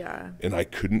 Yeah. And I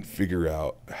couldn't figure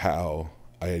out how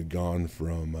I had gone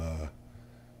from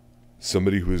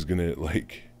somebody who was gonna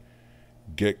like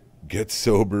get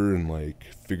sober and like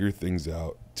figure things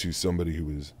out to somebody who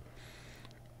was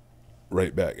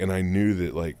right back. And I knew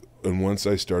that like, and once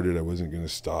I started, I wasn't gonna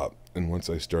stop. And once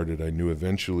I started, I knew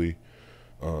eventually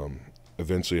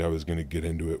I was gonna get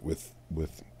into it with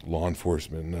law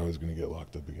enforcement, and I was gonna get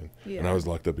locked up again. Yeah. And I was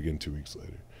locked up again 2 weeks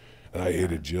later. And I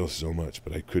hated jail so much,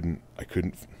 but I couldn't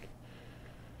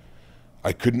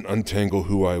untangle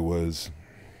who I was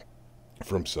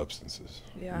from substances,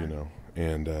 you know,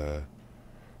 and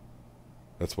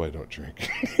that's why I don't drink.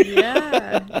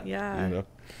 Yeah. You know?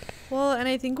 Well, and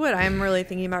I think what I'm really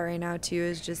thinking about right now too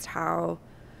is just how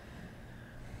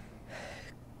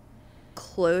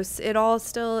close it all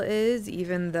still is,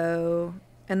 even though,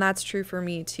 and that's true for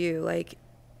me too. Like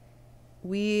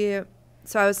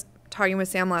so I was talking with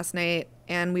Sam last night,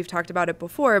 and we've talked about it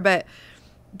before, but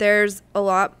there's a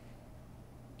lot,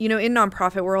 you know, in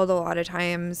nonprofit world, a lot of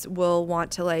times we'll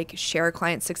want to like share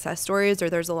client success stories, or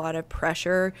there's a lot of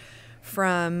pressure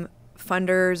from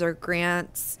funders or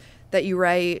grants that you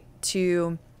write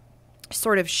to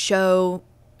sort of show,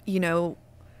 you know,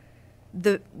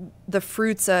 the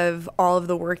fruits of all of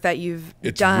the work that you've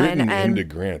done. Written and into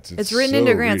grants. It's written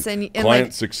into grants. And client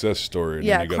like, success story. And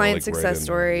yeah, you gotta, client like, success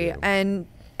story. Yeah.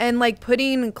 And like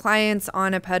putting clients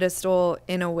on a pedestal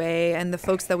in a way, and the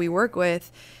folks that we work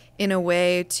with in a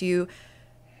way to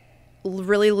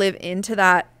really live into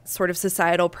that sort of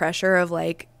societal pressure of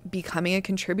like becoming a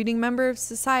contributing member of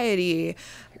society,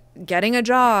 getting a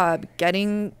job,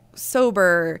 getting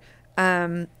sober,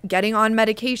 getting on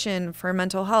medication for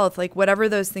mental health, like whatever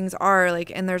those things are,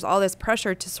 like, and there's all this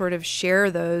pressure to sort of share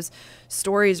those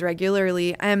stories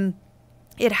regularly. And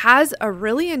it has a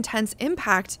really intense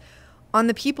impact on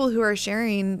the people who are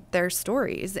sharing their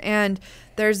stories. And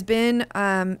there's been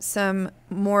some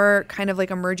more kind of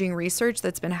like emerging research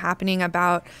that's been happening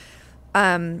about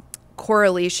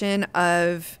correlation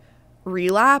of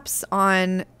relapse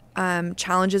on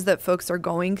challenges that folks are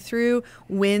going through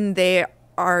when they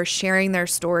are sharing their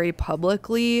story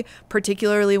publicly,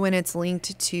 particularly when it's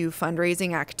linked to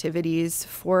fundraising activities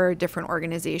for different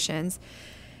organizations.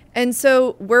 And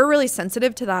so we're really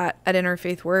sensitive to that at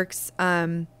Interfaith Works.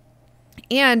 And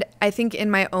I think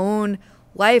in my own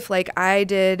life, like I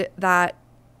did that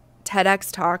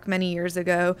TEDx talk many years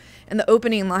ago, and the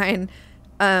opening line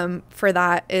for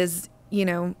that is, you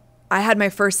know, I had my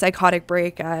first psychotic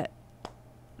break at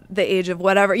the age of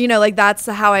whatever, you know, like that's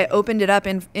how I opened it up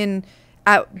in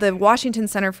at the Washington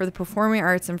Center for the Performing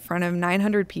Arts in front of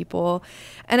 900 people.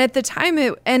 And at the time,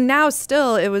 and now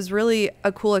still, it was really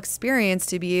a cool experience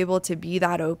to be able to be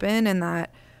that open and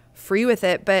that free with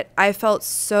it. But I felt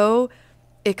so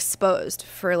exposed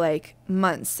for like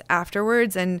months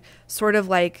afterwards, and sort of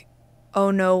like, oh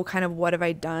no, kind of what have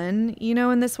I done, you know,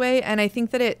 in this way. And I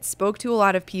think that it spoke to a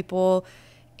lot of people,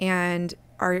 and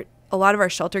a lot of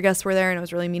our shelter guests were there, and it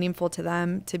was really meaningful to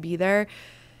them to be there.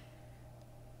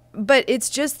 But it's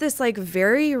just this like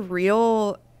very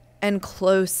real and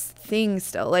close thing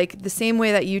still, like the same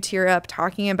way that you tear up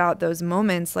talking about those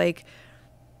moments. Like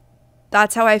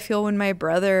that's how I feel when my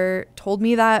brother told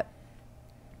me that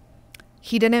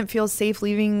he didn't feel safe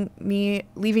leaving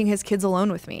his kids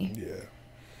alone with me. Yeah.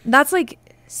 That's like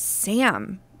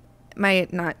Sam, my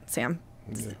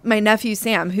nephew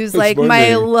Sam, who's That's like my my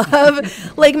name.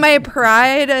 love, like my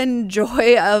pride and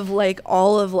joy of like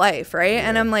all of life, right? Yeah.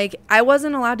 And I'm like, I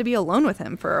wasn't allowed to be alone with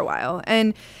him for a while,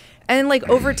 and like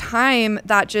over time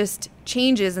that just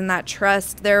changes, and that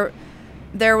trust. There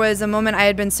was a moment, I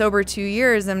had been sober 2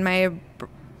 years, and my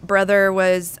brother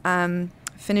was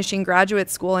finishing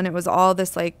graduate school, and it was all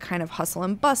this like kind of hustle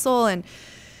and bustle, and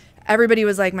everybody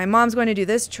was like, my mom's going to do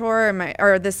this chore,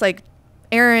 or this like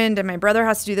errand, and my brother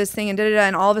has to do this thing, and da-da-da.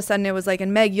 And all of a sudden it was like,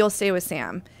 and Meg, you'll stay with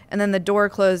Sam. And then the door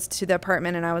closed to the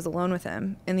apartment, and I was alone with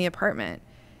him in the apartment.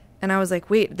 And I was like,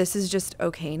 wait, this is just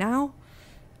okay now?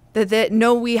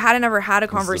 No, we hadn't ever had a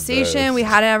conversation. We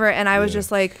hadn't ever, and I was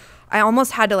just like, I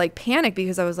almost had to like panic,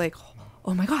 because I was like,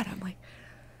 oh my God, I'm like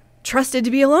trusted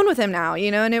to be alone with him now, you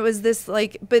know? And it was this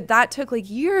like, but that took like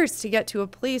years to get to a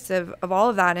place of all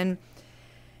of that. And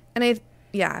I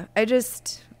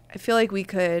feel like we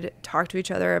could talk to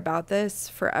each other about this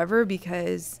forever,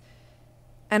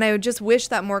 and I would just wish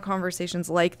that more conversations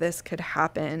like this could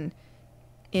happen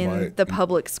in the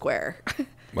public square.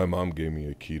 My mom gave me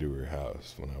a key to her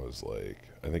house when I was like,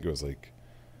 I think it was like,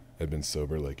 I'd been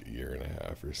sober like a year and a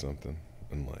half or something.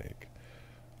 And like,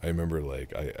 I remember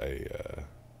like, I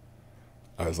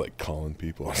was like calling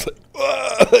people. I was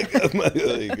like,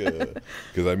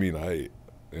 because I mean,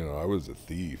 you know, I was a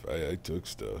thief. I took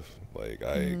stuff. Like,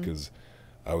 because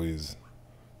I was,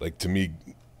 like, to me,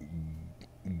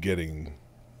 getting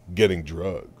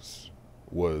drugs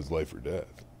was life or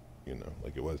death, you know,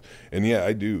 like it was. And yeah,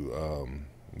 I do.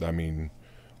 I mean,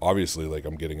 obviously, like,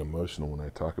 I'm getting emotional when I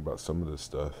talk about some of this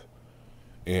stuff,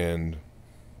 and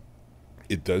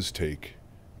it does take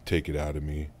it out of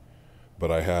me,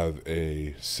 but I have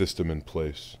a system in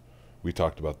place. We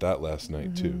talked about that last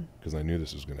night too, because I knew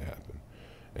this was going to happen.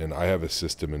 And I have a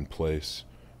system in place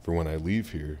for when I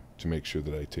leave here to make sure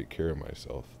that I take care of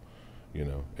myself, you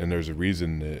know. And there's a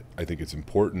reason that I think it's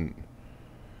important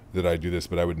that I do this,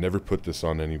 but I would never put this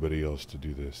on anybody else to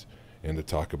do this and to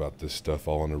talk about this stuff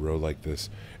all in a row like this.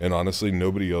 And honestly,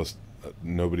 nobody else,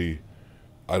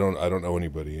 I don't owe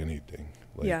anybody anything.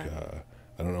 Like,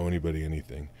 I don't owe anybody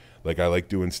anything. Like, I like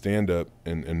doing stand-up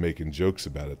and making jokes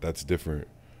about it. That's different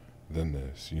than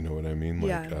this. You know what I mean?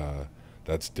 Like,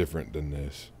 that's different than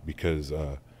this, because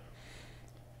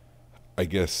I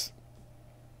guess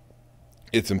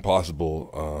it's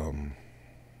impossible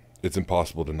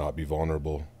to not be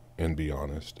vulnerable and be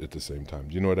honest at the same time.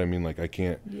 Do you know what I mean? Like, I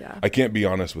can't be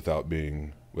honest without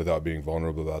being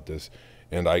vulnerable about this,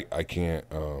 and I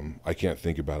can't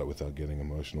think about it without getting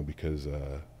emotional, because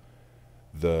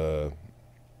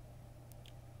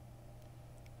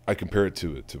I compare it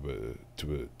to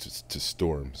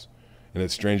storms, and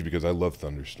it's strange because I love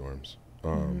thunderstorms,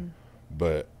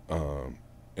 but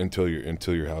until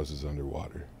your house is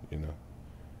underwater, you know,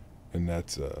 and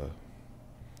that's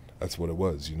what it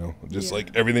was, you know. Just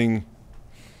like everything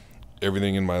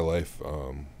in my life,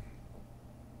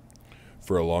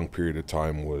 for a long period of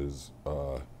time was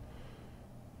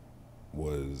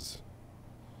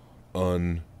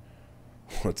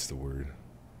what's the word?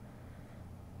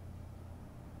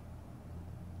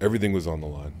 Everything was on the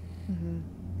line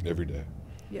every day.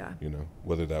 Yeah. You know,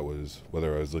 whether I was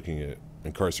looking at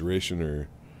incarceration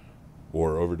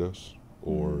or overdose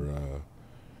or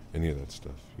any of that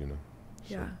stuff, you know.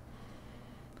 So. Yeah.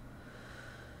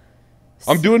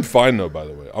 I'm doing fine though, by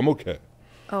the way. I'm okay.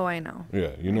 Oh, I know.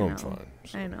 Yeah, you know I'm fine.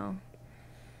 So. I know.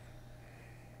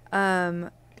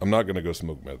 I'm not gonna go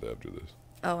smoke meth after this.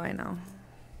 Oh, I know.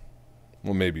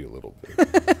 Well, maybe a little bit.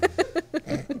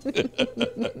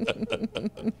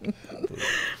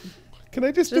 Can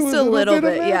I just do a little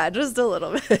bit? Yeah, just a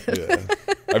little bit. Yeah.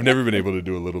 I've never been able to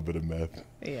do a little bit of meth.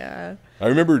 Yeah. I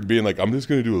remember being like, I'm just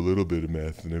going to do a little bit of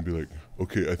meth. And I'd be like,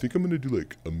 okay, I think I'm going to do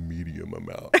like a medium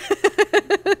amount.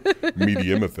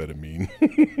 Medium-amphetamine.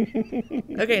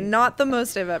 Okay, not the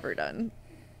most I've ever done.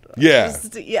 Yeah.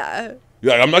 Yeah,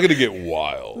 I'm not going to get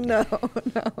wild. No.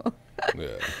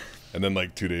 Yeah. And then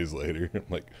like 2 days later, I'm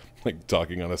like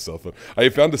talking on a cell phone. I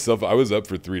found a cell phone. I was up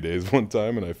for 3 days one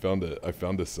time, and I found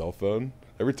a cell phone.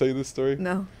 Ever tell you this story?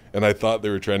 No. And I thought they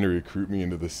were trying to recruit me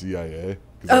into the CIA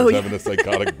because I was having a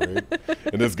psychotic break.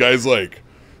 And this guy's like,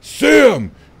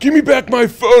 Sam, give me back my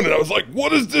phone. And I was like,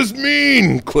 what does this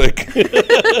mean? Click.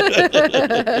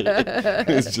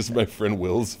 It's just my friend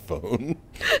Will's phone.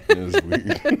 It was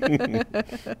weird.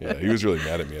 Yeah, he was really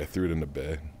mad at me. I threw it in the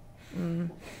bag. I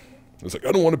was like,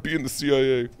 I don't want to be in the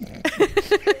CIA.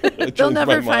 They'll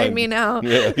never find me now.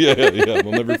 Yeah.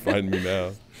 They'll never find me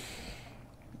now.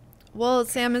 Well,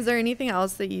 Sam, is there anything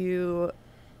else that you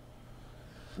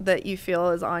feel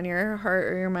is on your heart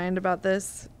or your mind about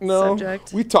this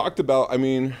subject? We talked about, I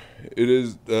mean, it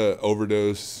is the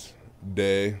overdose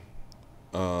day.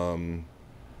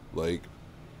 Like,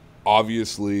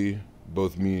 obviously,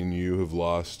 both me and you have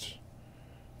lost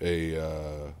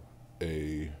a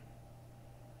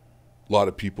lot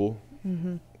of people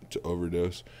to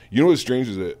overdose. You know what's strange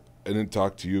is that I didn't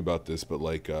talk to you about this, but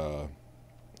like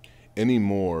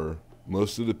anymore,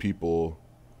 most of the people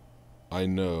I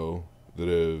know that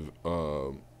have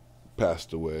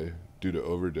passed away due to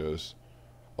overdose,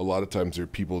 a lot of times they're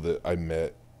people that I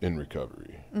met in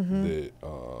recovery that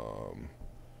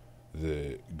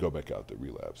go back out, that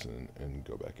relapse and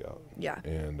go back out. Yeah.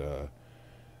 And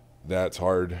that's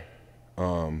hard.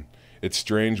 It's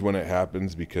strange when it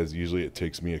happens because usually it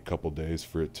takes me a couple days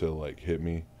for it to like hit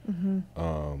me.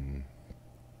 But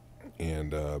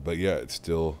yeah, it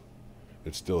still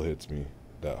hits me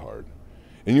that hard.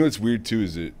 And you know what's weird too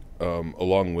is that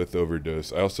along with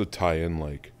overdose, I also tie in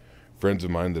like friends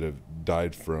of mine that have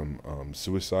died from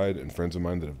suicide and friends of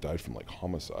mine that have died from like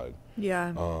homicide.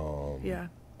 Yeah.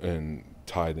 And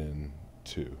tied in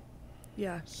too.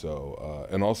 Yeah. So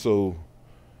and also,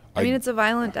 I mean, it's a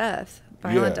violent death.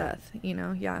 Death, you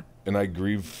know, yeah. And I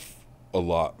grieve a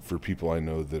lot for people I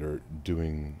know that are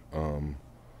doing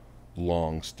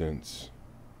long stints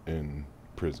in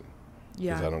prison.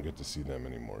 Yeah. Because I don't get to see them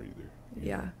anymore either.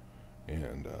 Yeah.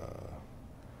 And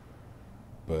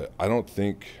But I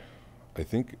think,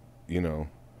 you know,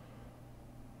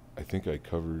 I think I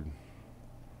covered,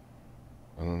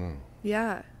 I don't know.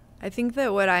 Yeah. I think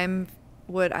that what I'm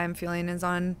feeling is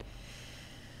on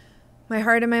my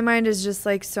heart and my mind is just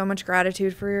like so much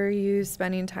gratitude for you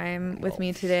spending time with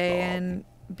me today and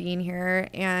being here,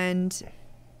 and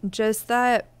just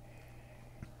that.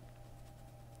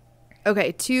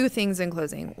 Okay, two things in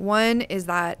closing. One is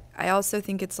that I also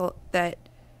think that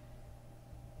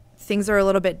things are a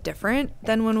little bit different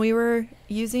than when we were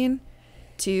using.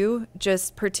 Too,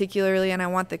 just particularly, and I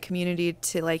want the community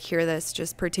to like hear this,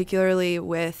 just particularly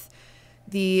with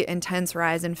the intense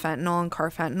rise in fentanyl and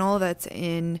carfentanil that's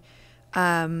in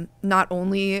not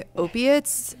only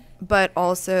opiates but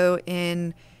also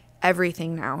in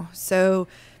everything now. So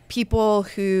people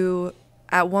who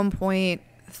at one point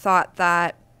thought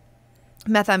that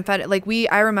methamphetamine, like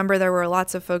I remember there were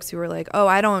lots of folks who were like, oh,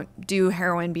 I don't do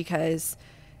heroin because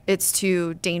it's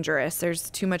too dangerous. There's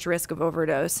too much risk of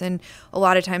overdose. And a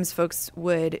lot of times folks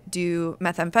would do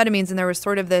methamphetamines, and there was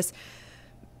sort of this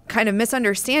kind of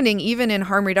misunderstanding, even in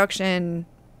harm reduction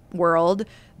world,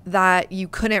 that you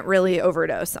couldn't really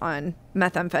overdose on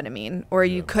methamphetamine or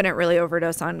you couldn't really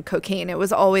overdose on cocaine. It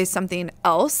was always something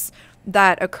else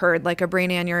that occurred, like a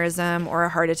brain aneurysm or a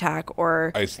heart attack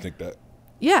or... I used to think that.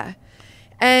 Yeah.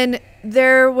 And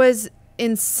there was...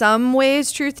 in some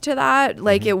ways truth to that,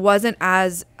 like it wasn't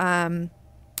as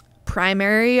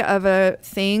primary of a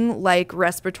thing like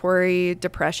respiratory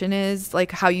depression is,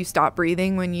 like how you stop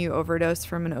breathing when you overdose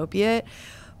from an opiate.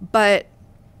 But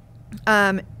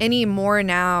anymore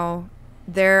now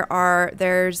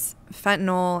there's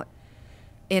fentanyl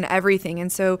in everything.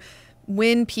 And so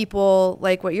when people,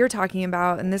 like what you're talking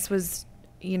about, and this was,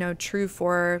 you know, true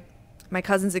for my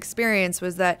cousin's experience,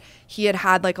 was that he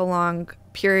had like a long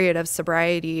period of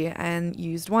sobriety and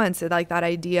used once. So like that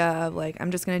idea of like,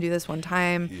 I'm just going to do this one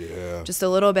time, just a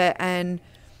little bit. And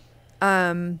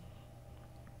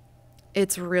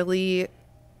it's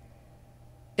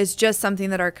just something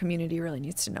that our community really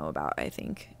needs to know about, I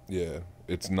think. Yeah,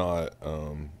 it's not,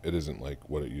 it isn't like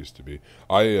what it used to be.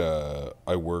 I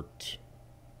worked,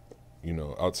 you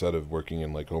know, outside of working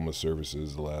in like homeless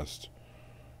services the last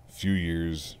few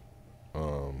years,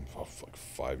 like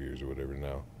 5 years or whatever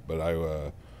now. But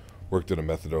I worked at a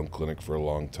methadone clinic for a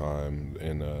long time,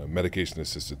 and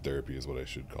medication-assisted therapy is what I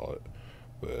should call it.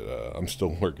 But I'm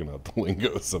still working out the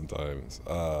lingo sometimes.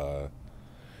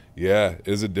 Yeah,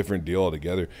 it's a different deal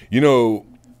altogether. You know,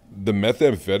 the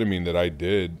methamphetamine that I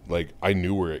did, like, I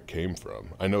knew where it came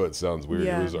from. I know it sounds weird.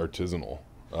 Yeah. It was artisanal.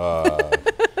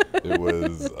 It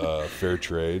was fair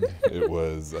trade. It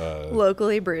was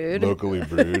locally brewed.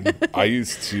 I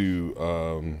used to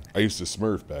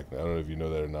Smurf back then. I don't know if you know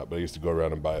that or not, but I used to go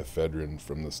around and buy ephedrine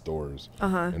from the stores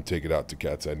and take it out to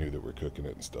cats I knew that were cooking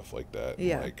it and stuff like that.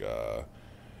 Yeah. And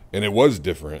and it was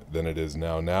different than it is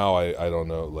now. Now I don't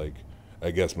know. Like,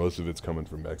 I guess most of it's coming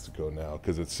from Mexico now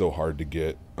because it's so hard to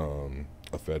get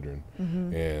ephedrine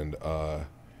and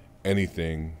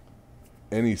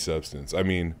any substance. I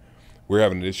mean, we're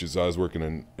having issues. I was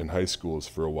working in high schools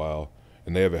for a while,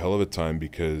 and they have a hell of a time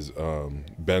because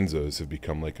benzos have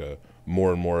become like a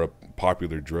more and more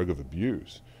popular drug of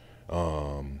abuse.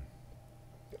 And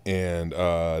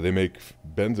they make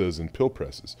benzos in pill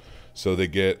presses. So they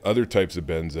get other types of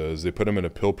benzos, they put them in a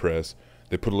pill press,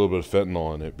 they put a little bit of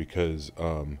fentanyl in it because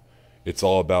it's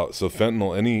all about, so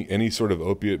fentanyl, any sort of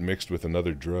opiate mixed with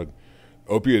another drug,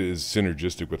 opiate is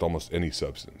synergistic with almost any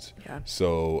substance. Yeah.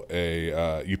 So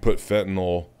you put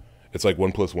fentanyl, it's like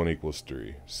 1 + 1 =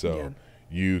 3. So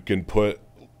you can put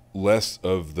less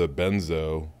of the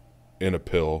benzo in a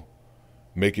pill,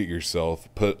 make it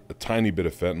yourself, put a tiny bit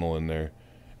of fentanyl in there,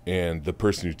 and the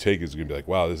person who takes it is going to be like,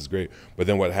 wow, this is great. But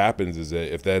then what happens is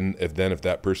that if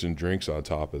that person drinks on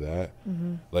top of that,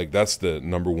 like that's the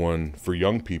number one for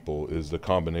young people is the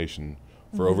combination.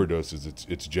 For overdoses,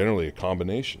 it's generally a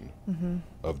combination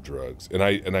of drugs. And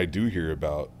I do hear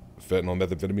about fentanyl and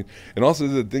methamphetamine. And also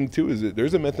the thing too is that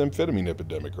there's a methamphetamine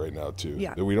epidemic right now too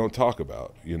that we don't talk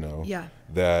about, you know. Yeah.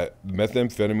 That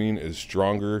methamphetamine is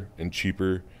stronger and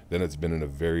cheaper than it's been in a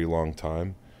very long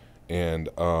time. And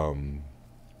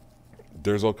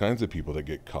there's all kinds of people that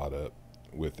get caught up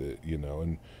with it, you know.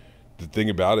 And the thing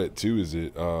about it too is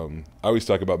that I always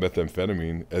talk about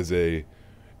methamphetamine as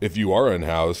if you are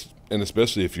unhoused, and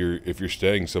especially if you're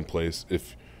staying someplace,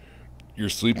 if your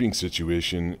sleeping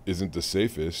situation isn't the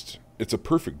safest, it's a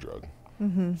perfect drug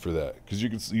for that, because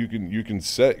you can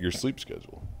set your sleep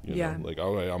schedule. You know? Like,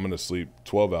 all right, I'm going to sleep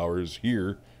 12 hours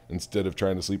here instead of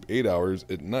trying to sleep 8 hours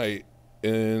at night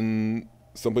in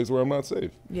someplace where I'm not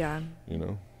safe. Yeah. You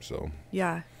know, so.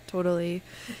 Yeah, Totally.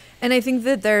 And I think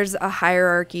that there's a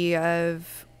hierarchy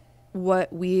of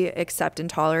what we accept and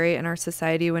tolerate in our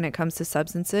society when it comes to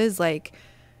substances, like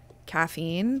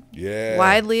caffeine,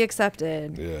 widely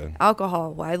accepted.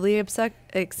 Alcohol, widely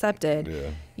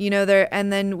accepted.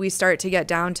 And then we start to get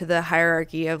down to the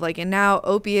hierarchy of like, and now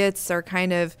opiates are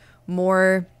kind of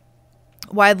more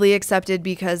widely accepted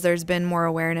because there's been more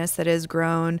awareness that has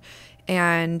grown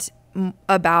and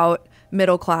about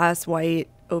middle class white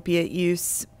opiate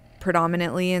use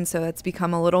predominantly, and so it's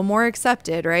become a little more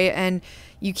accepted, right? And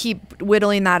you keep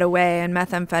whittling that away, and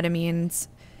methamphetamines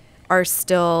are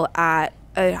still at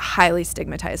a highly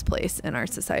stigmatized place in our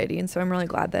society. And so I'm really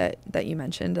glad that you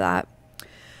mentioned that.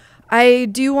 I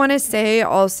do want to say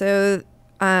also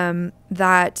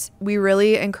that we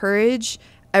really encourage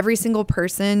every single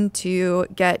person to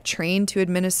get trained to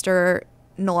administer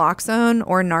naloxone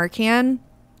or Narcan.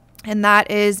 And that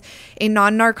is a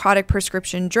non-narcotic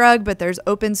prescription drug, but there's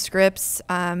open scripts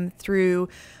through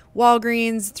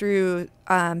Walgreens, through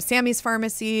Sammy's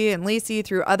Pharmacy and Lacey,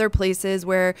 through other places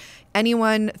where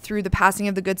anyone through the passing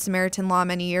of the Good Samaritan law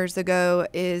many years ago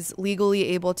is legally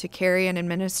able to carry and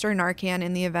administer Narcan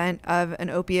in the event of an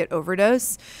opiate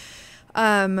overdose.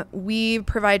 We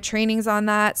provide trainings on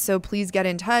that, so please get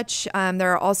in touch.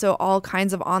 There are also all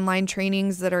kinds of online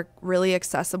trainings that are really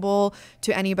accessible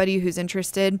to anybody who's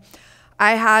interested.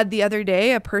 I had the other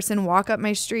day a person walk up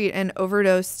my street and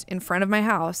overdosed in front of my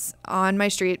house on my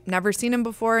street. Never seen him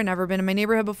before, never been in my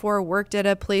neighborhood before, worked at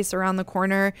a place around the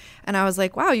corner. And I was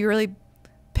like, wow, you really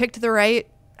picked the right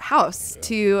house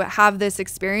to have this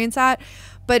experience at.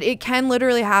 But it can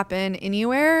literally happen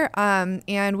anywhere.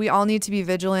 And we all need to be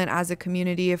vigilant as a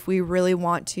community if we really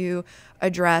want to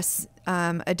address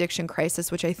addiction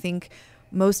crisis, which I think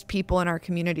most people in our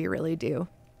community really do.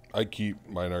 I keep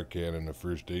my Narcan and a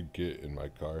first aid kit in my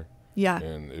car. Yeah.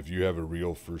 And if you have a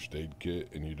real first aid kit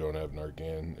and you don't have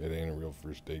Narcan, it ain't a real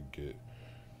first aid kit.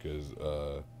 Because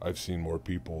I've seen more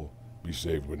people be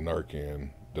saved with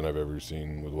Narcan than I've ever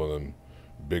seen with one of them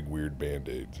big weird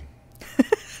Band-Aids.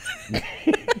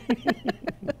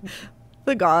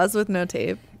 The gauze with no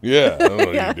tape. Yeah, I don't know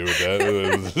what you can do with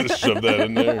that. Just shove that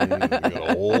in there and you got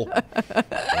a hole. I don't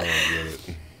get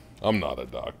it. I'm not a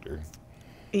doctor.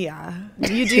 Yeah.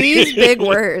 You do use big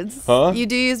words. Huh? You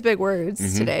do use big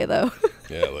words today, though.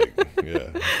 Yeah.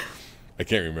 I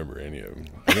can't remember any of them.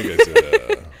 I think I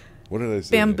said, what did I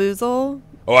say? Bamboozle.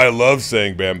 Oh, I love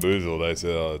saying bamboozled. I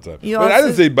say it all the time. But I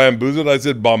didn't say bamboozled. I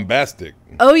said bombastic.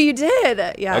 Oh, you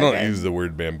did? Yeah. I don't use the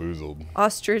word bamboozled.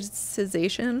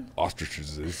 Ostracization.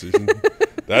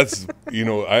 That's,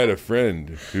 I had a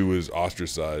friend who was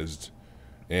ostracized,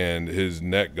 and his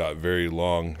neck got very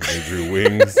long, and he grew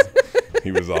wings.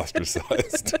 He was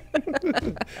ostracized.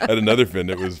 I had another friend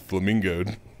that was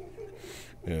flamingoed,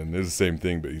 and it was the same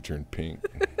thing, but he turned pink.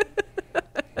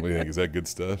 What do you think? Is that good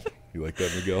stuff? You like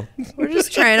that, Miguel? We're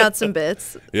just trying out some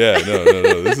bits. Yeah,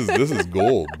 no. This is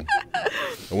gold.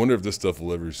 I wonder if this stuff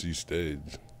will ever see stage.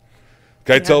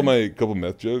 Can I tell my couple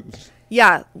meth jokes?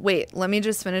 Yeah. Wait, let me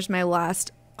just finish my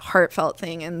last heartfelt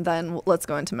thing, and then let's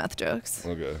go into meth jokes.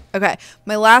 Okay.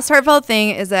 My last heartfelt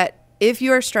thing is that if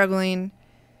you are struggling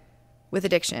with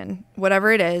addiction,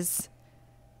 whatever it is,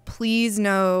 please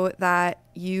know that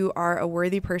you are a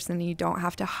worthy person and you don't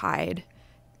have to hide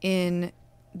in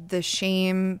the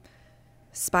shame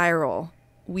spiral.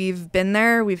 We've been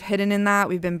there, we've hidden in that,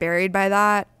 we've been buried by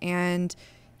that, and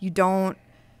you don't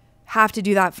have to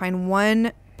do that. Find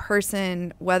one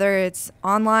person, whether it's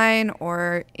online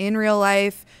or in real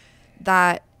life,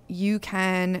 that you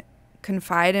can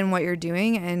confide in what you're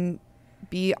doing and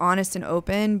be honest and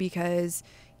open, because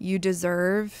you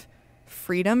deserve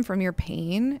freedom from your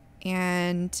pain,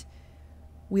 and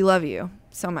we love you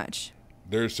so much.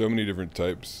 There's so many different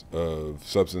types of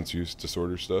substance use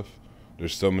disorder stuff.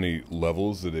 There's so many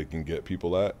levels that it can get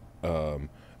people at.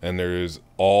 And there's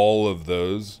all of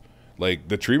those. Like,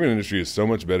 the treatment industry is so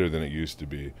much better than it used to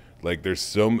be. Like, the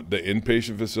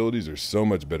inpatient facilities are so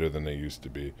much better than they used to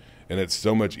be. And it's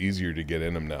so much easier to get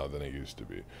in them now than it used to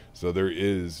be. So there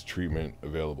is treatment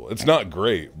available. It's not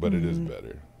great, but it is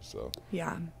better. So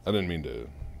yeah. I didn't mean to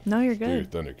No, you're steer your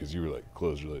good. thunder, because you were like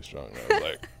closed really strong. And I was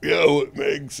like, yo, what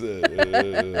Meg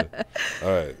said. All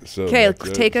right. So okay,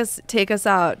 take us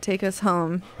out. Take us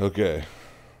home. Okay.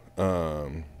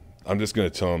 I'm just gonna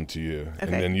tell them to you, Okay.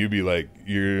 and then you be like,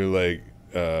 you're like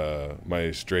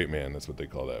my straight man. That's what they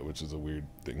call that, which is a weird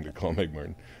thing to call Meg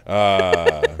Martin.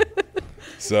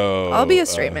 So I'll be a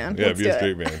straight man. Yeah, Let's be do a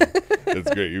straight man.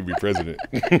 That's great. You'd be president.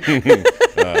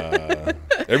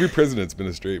 Every president's been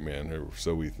a straight man, or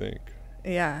so we think.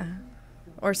 Yeah.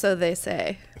 Or so they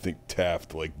say. I think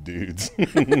Taft like dudes.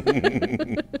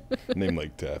 Name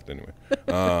like Taft anyway.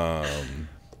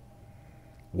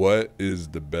 What is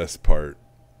the best part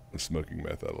of smoking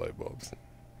meth out of light bulbs?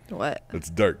 What? It's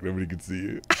dark. Nobody can see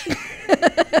you.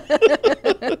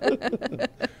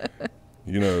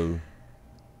 You know,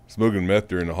 smoking meth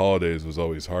during the holidays was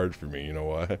always hard for me. You know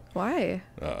why? Why?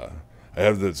 I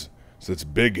have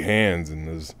such big hands, and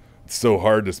it's so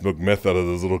hard to smoke meth out of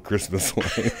those little Christmas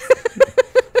lights.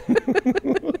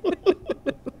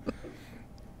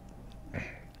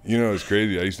 You know, it's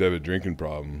crazy. I used to have a drinking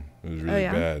problem. It was really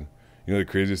bad. You know the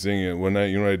craziest thing? One night,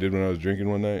 you know what I did when I was drinking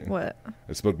one night? What?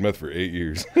 I smoked meth for 8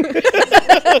 years. Whoa,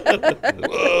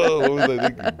 what was I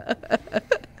thinking?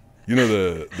 You know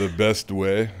the best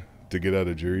way to get out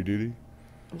of jury duty?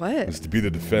 What? Is to be the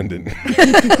defendant.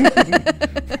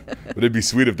 But it'd be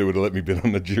sweet if they would have let me be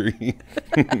on the jury.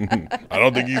 I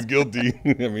don't think he's guilty.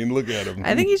 I mean, look at him.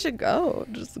 I think he should go.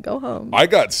 Just go home. I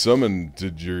got summoned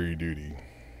to jury duty.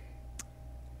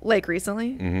 Like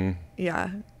recently? Mm-hmm. Yeah.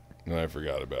 And I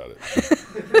forgot about it.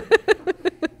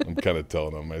 I'm kind of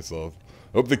telling on myself.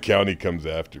 Hope the county comes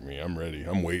after me. I'm ready.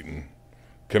 I'm waiting.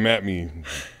 Come at me,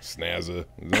 Snazza.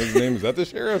 Is that his name? Is that the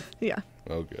sheriff? Yeah.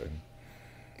 Okay.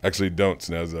 Actually, don't,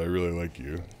 Snazza. I really like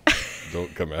you.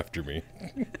 Don't come after me.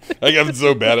 I'm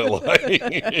so bad at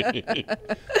lying.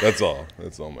 That's all.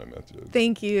 That's all my meth jokes.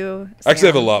 Thank you, Sam. Actually, I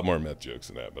have a Sam. lot more meth jokes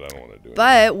than that, but I don't want to do it.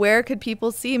 But where could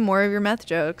people see more of your meth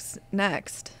jokes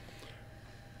next?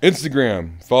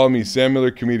 Instagram. Follow me, Sam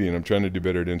Miller Comedian. I'm trying to do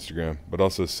better at Instagram, but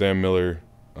also Sam Miller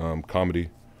Comedy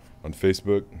on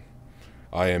Facebook.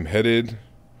 I am headed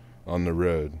on the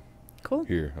road. Cool.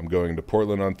 Here. I'm going to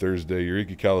Portland on Thursday,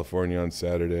 Eureka, California on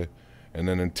Saturday, and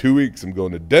then in 2 weeks I'm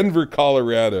going to Denver,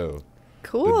 Colorado.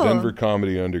 Cool. The Denver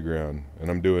Comedy Underground. And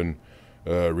I'm doing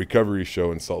a recovery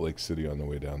show in Salt Lake City on the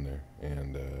way down there.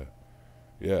 And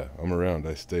yeah, I'm around.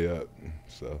 I stay up.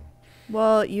 So.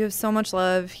 Well, you have so much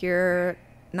love here,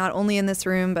 not only in this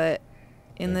room, but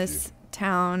in this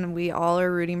town. We all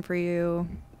are rooting for you.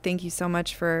 Thank you so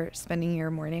much for spending your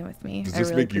morning with me. Does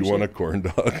this make you want a corn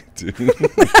dog, too?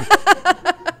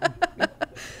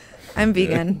 I'm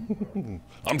vegan.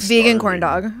 I'm vegan corn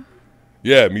dog.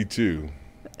 Yeah, me too.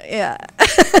 Yeah.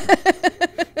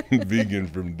 Vegan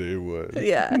from day one.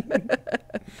 Yeah.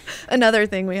 Another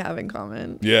thing we have in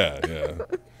common. Yeah, yeah.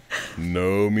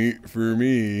 No meat for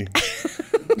me.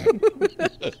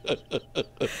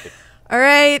 All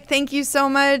right. Thank you so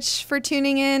much for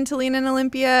tuning in to Lean and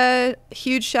Olympia.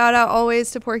 Huge shout out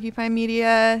always to Porcupine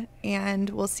Media, and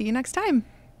we'll see you next time.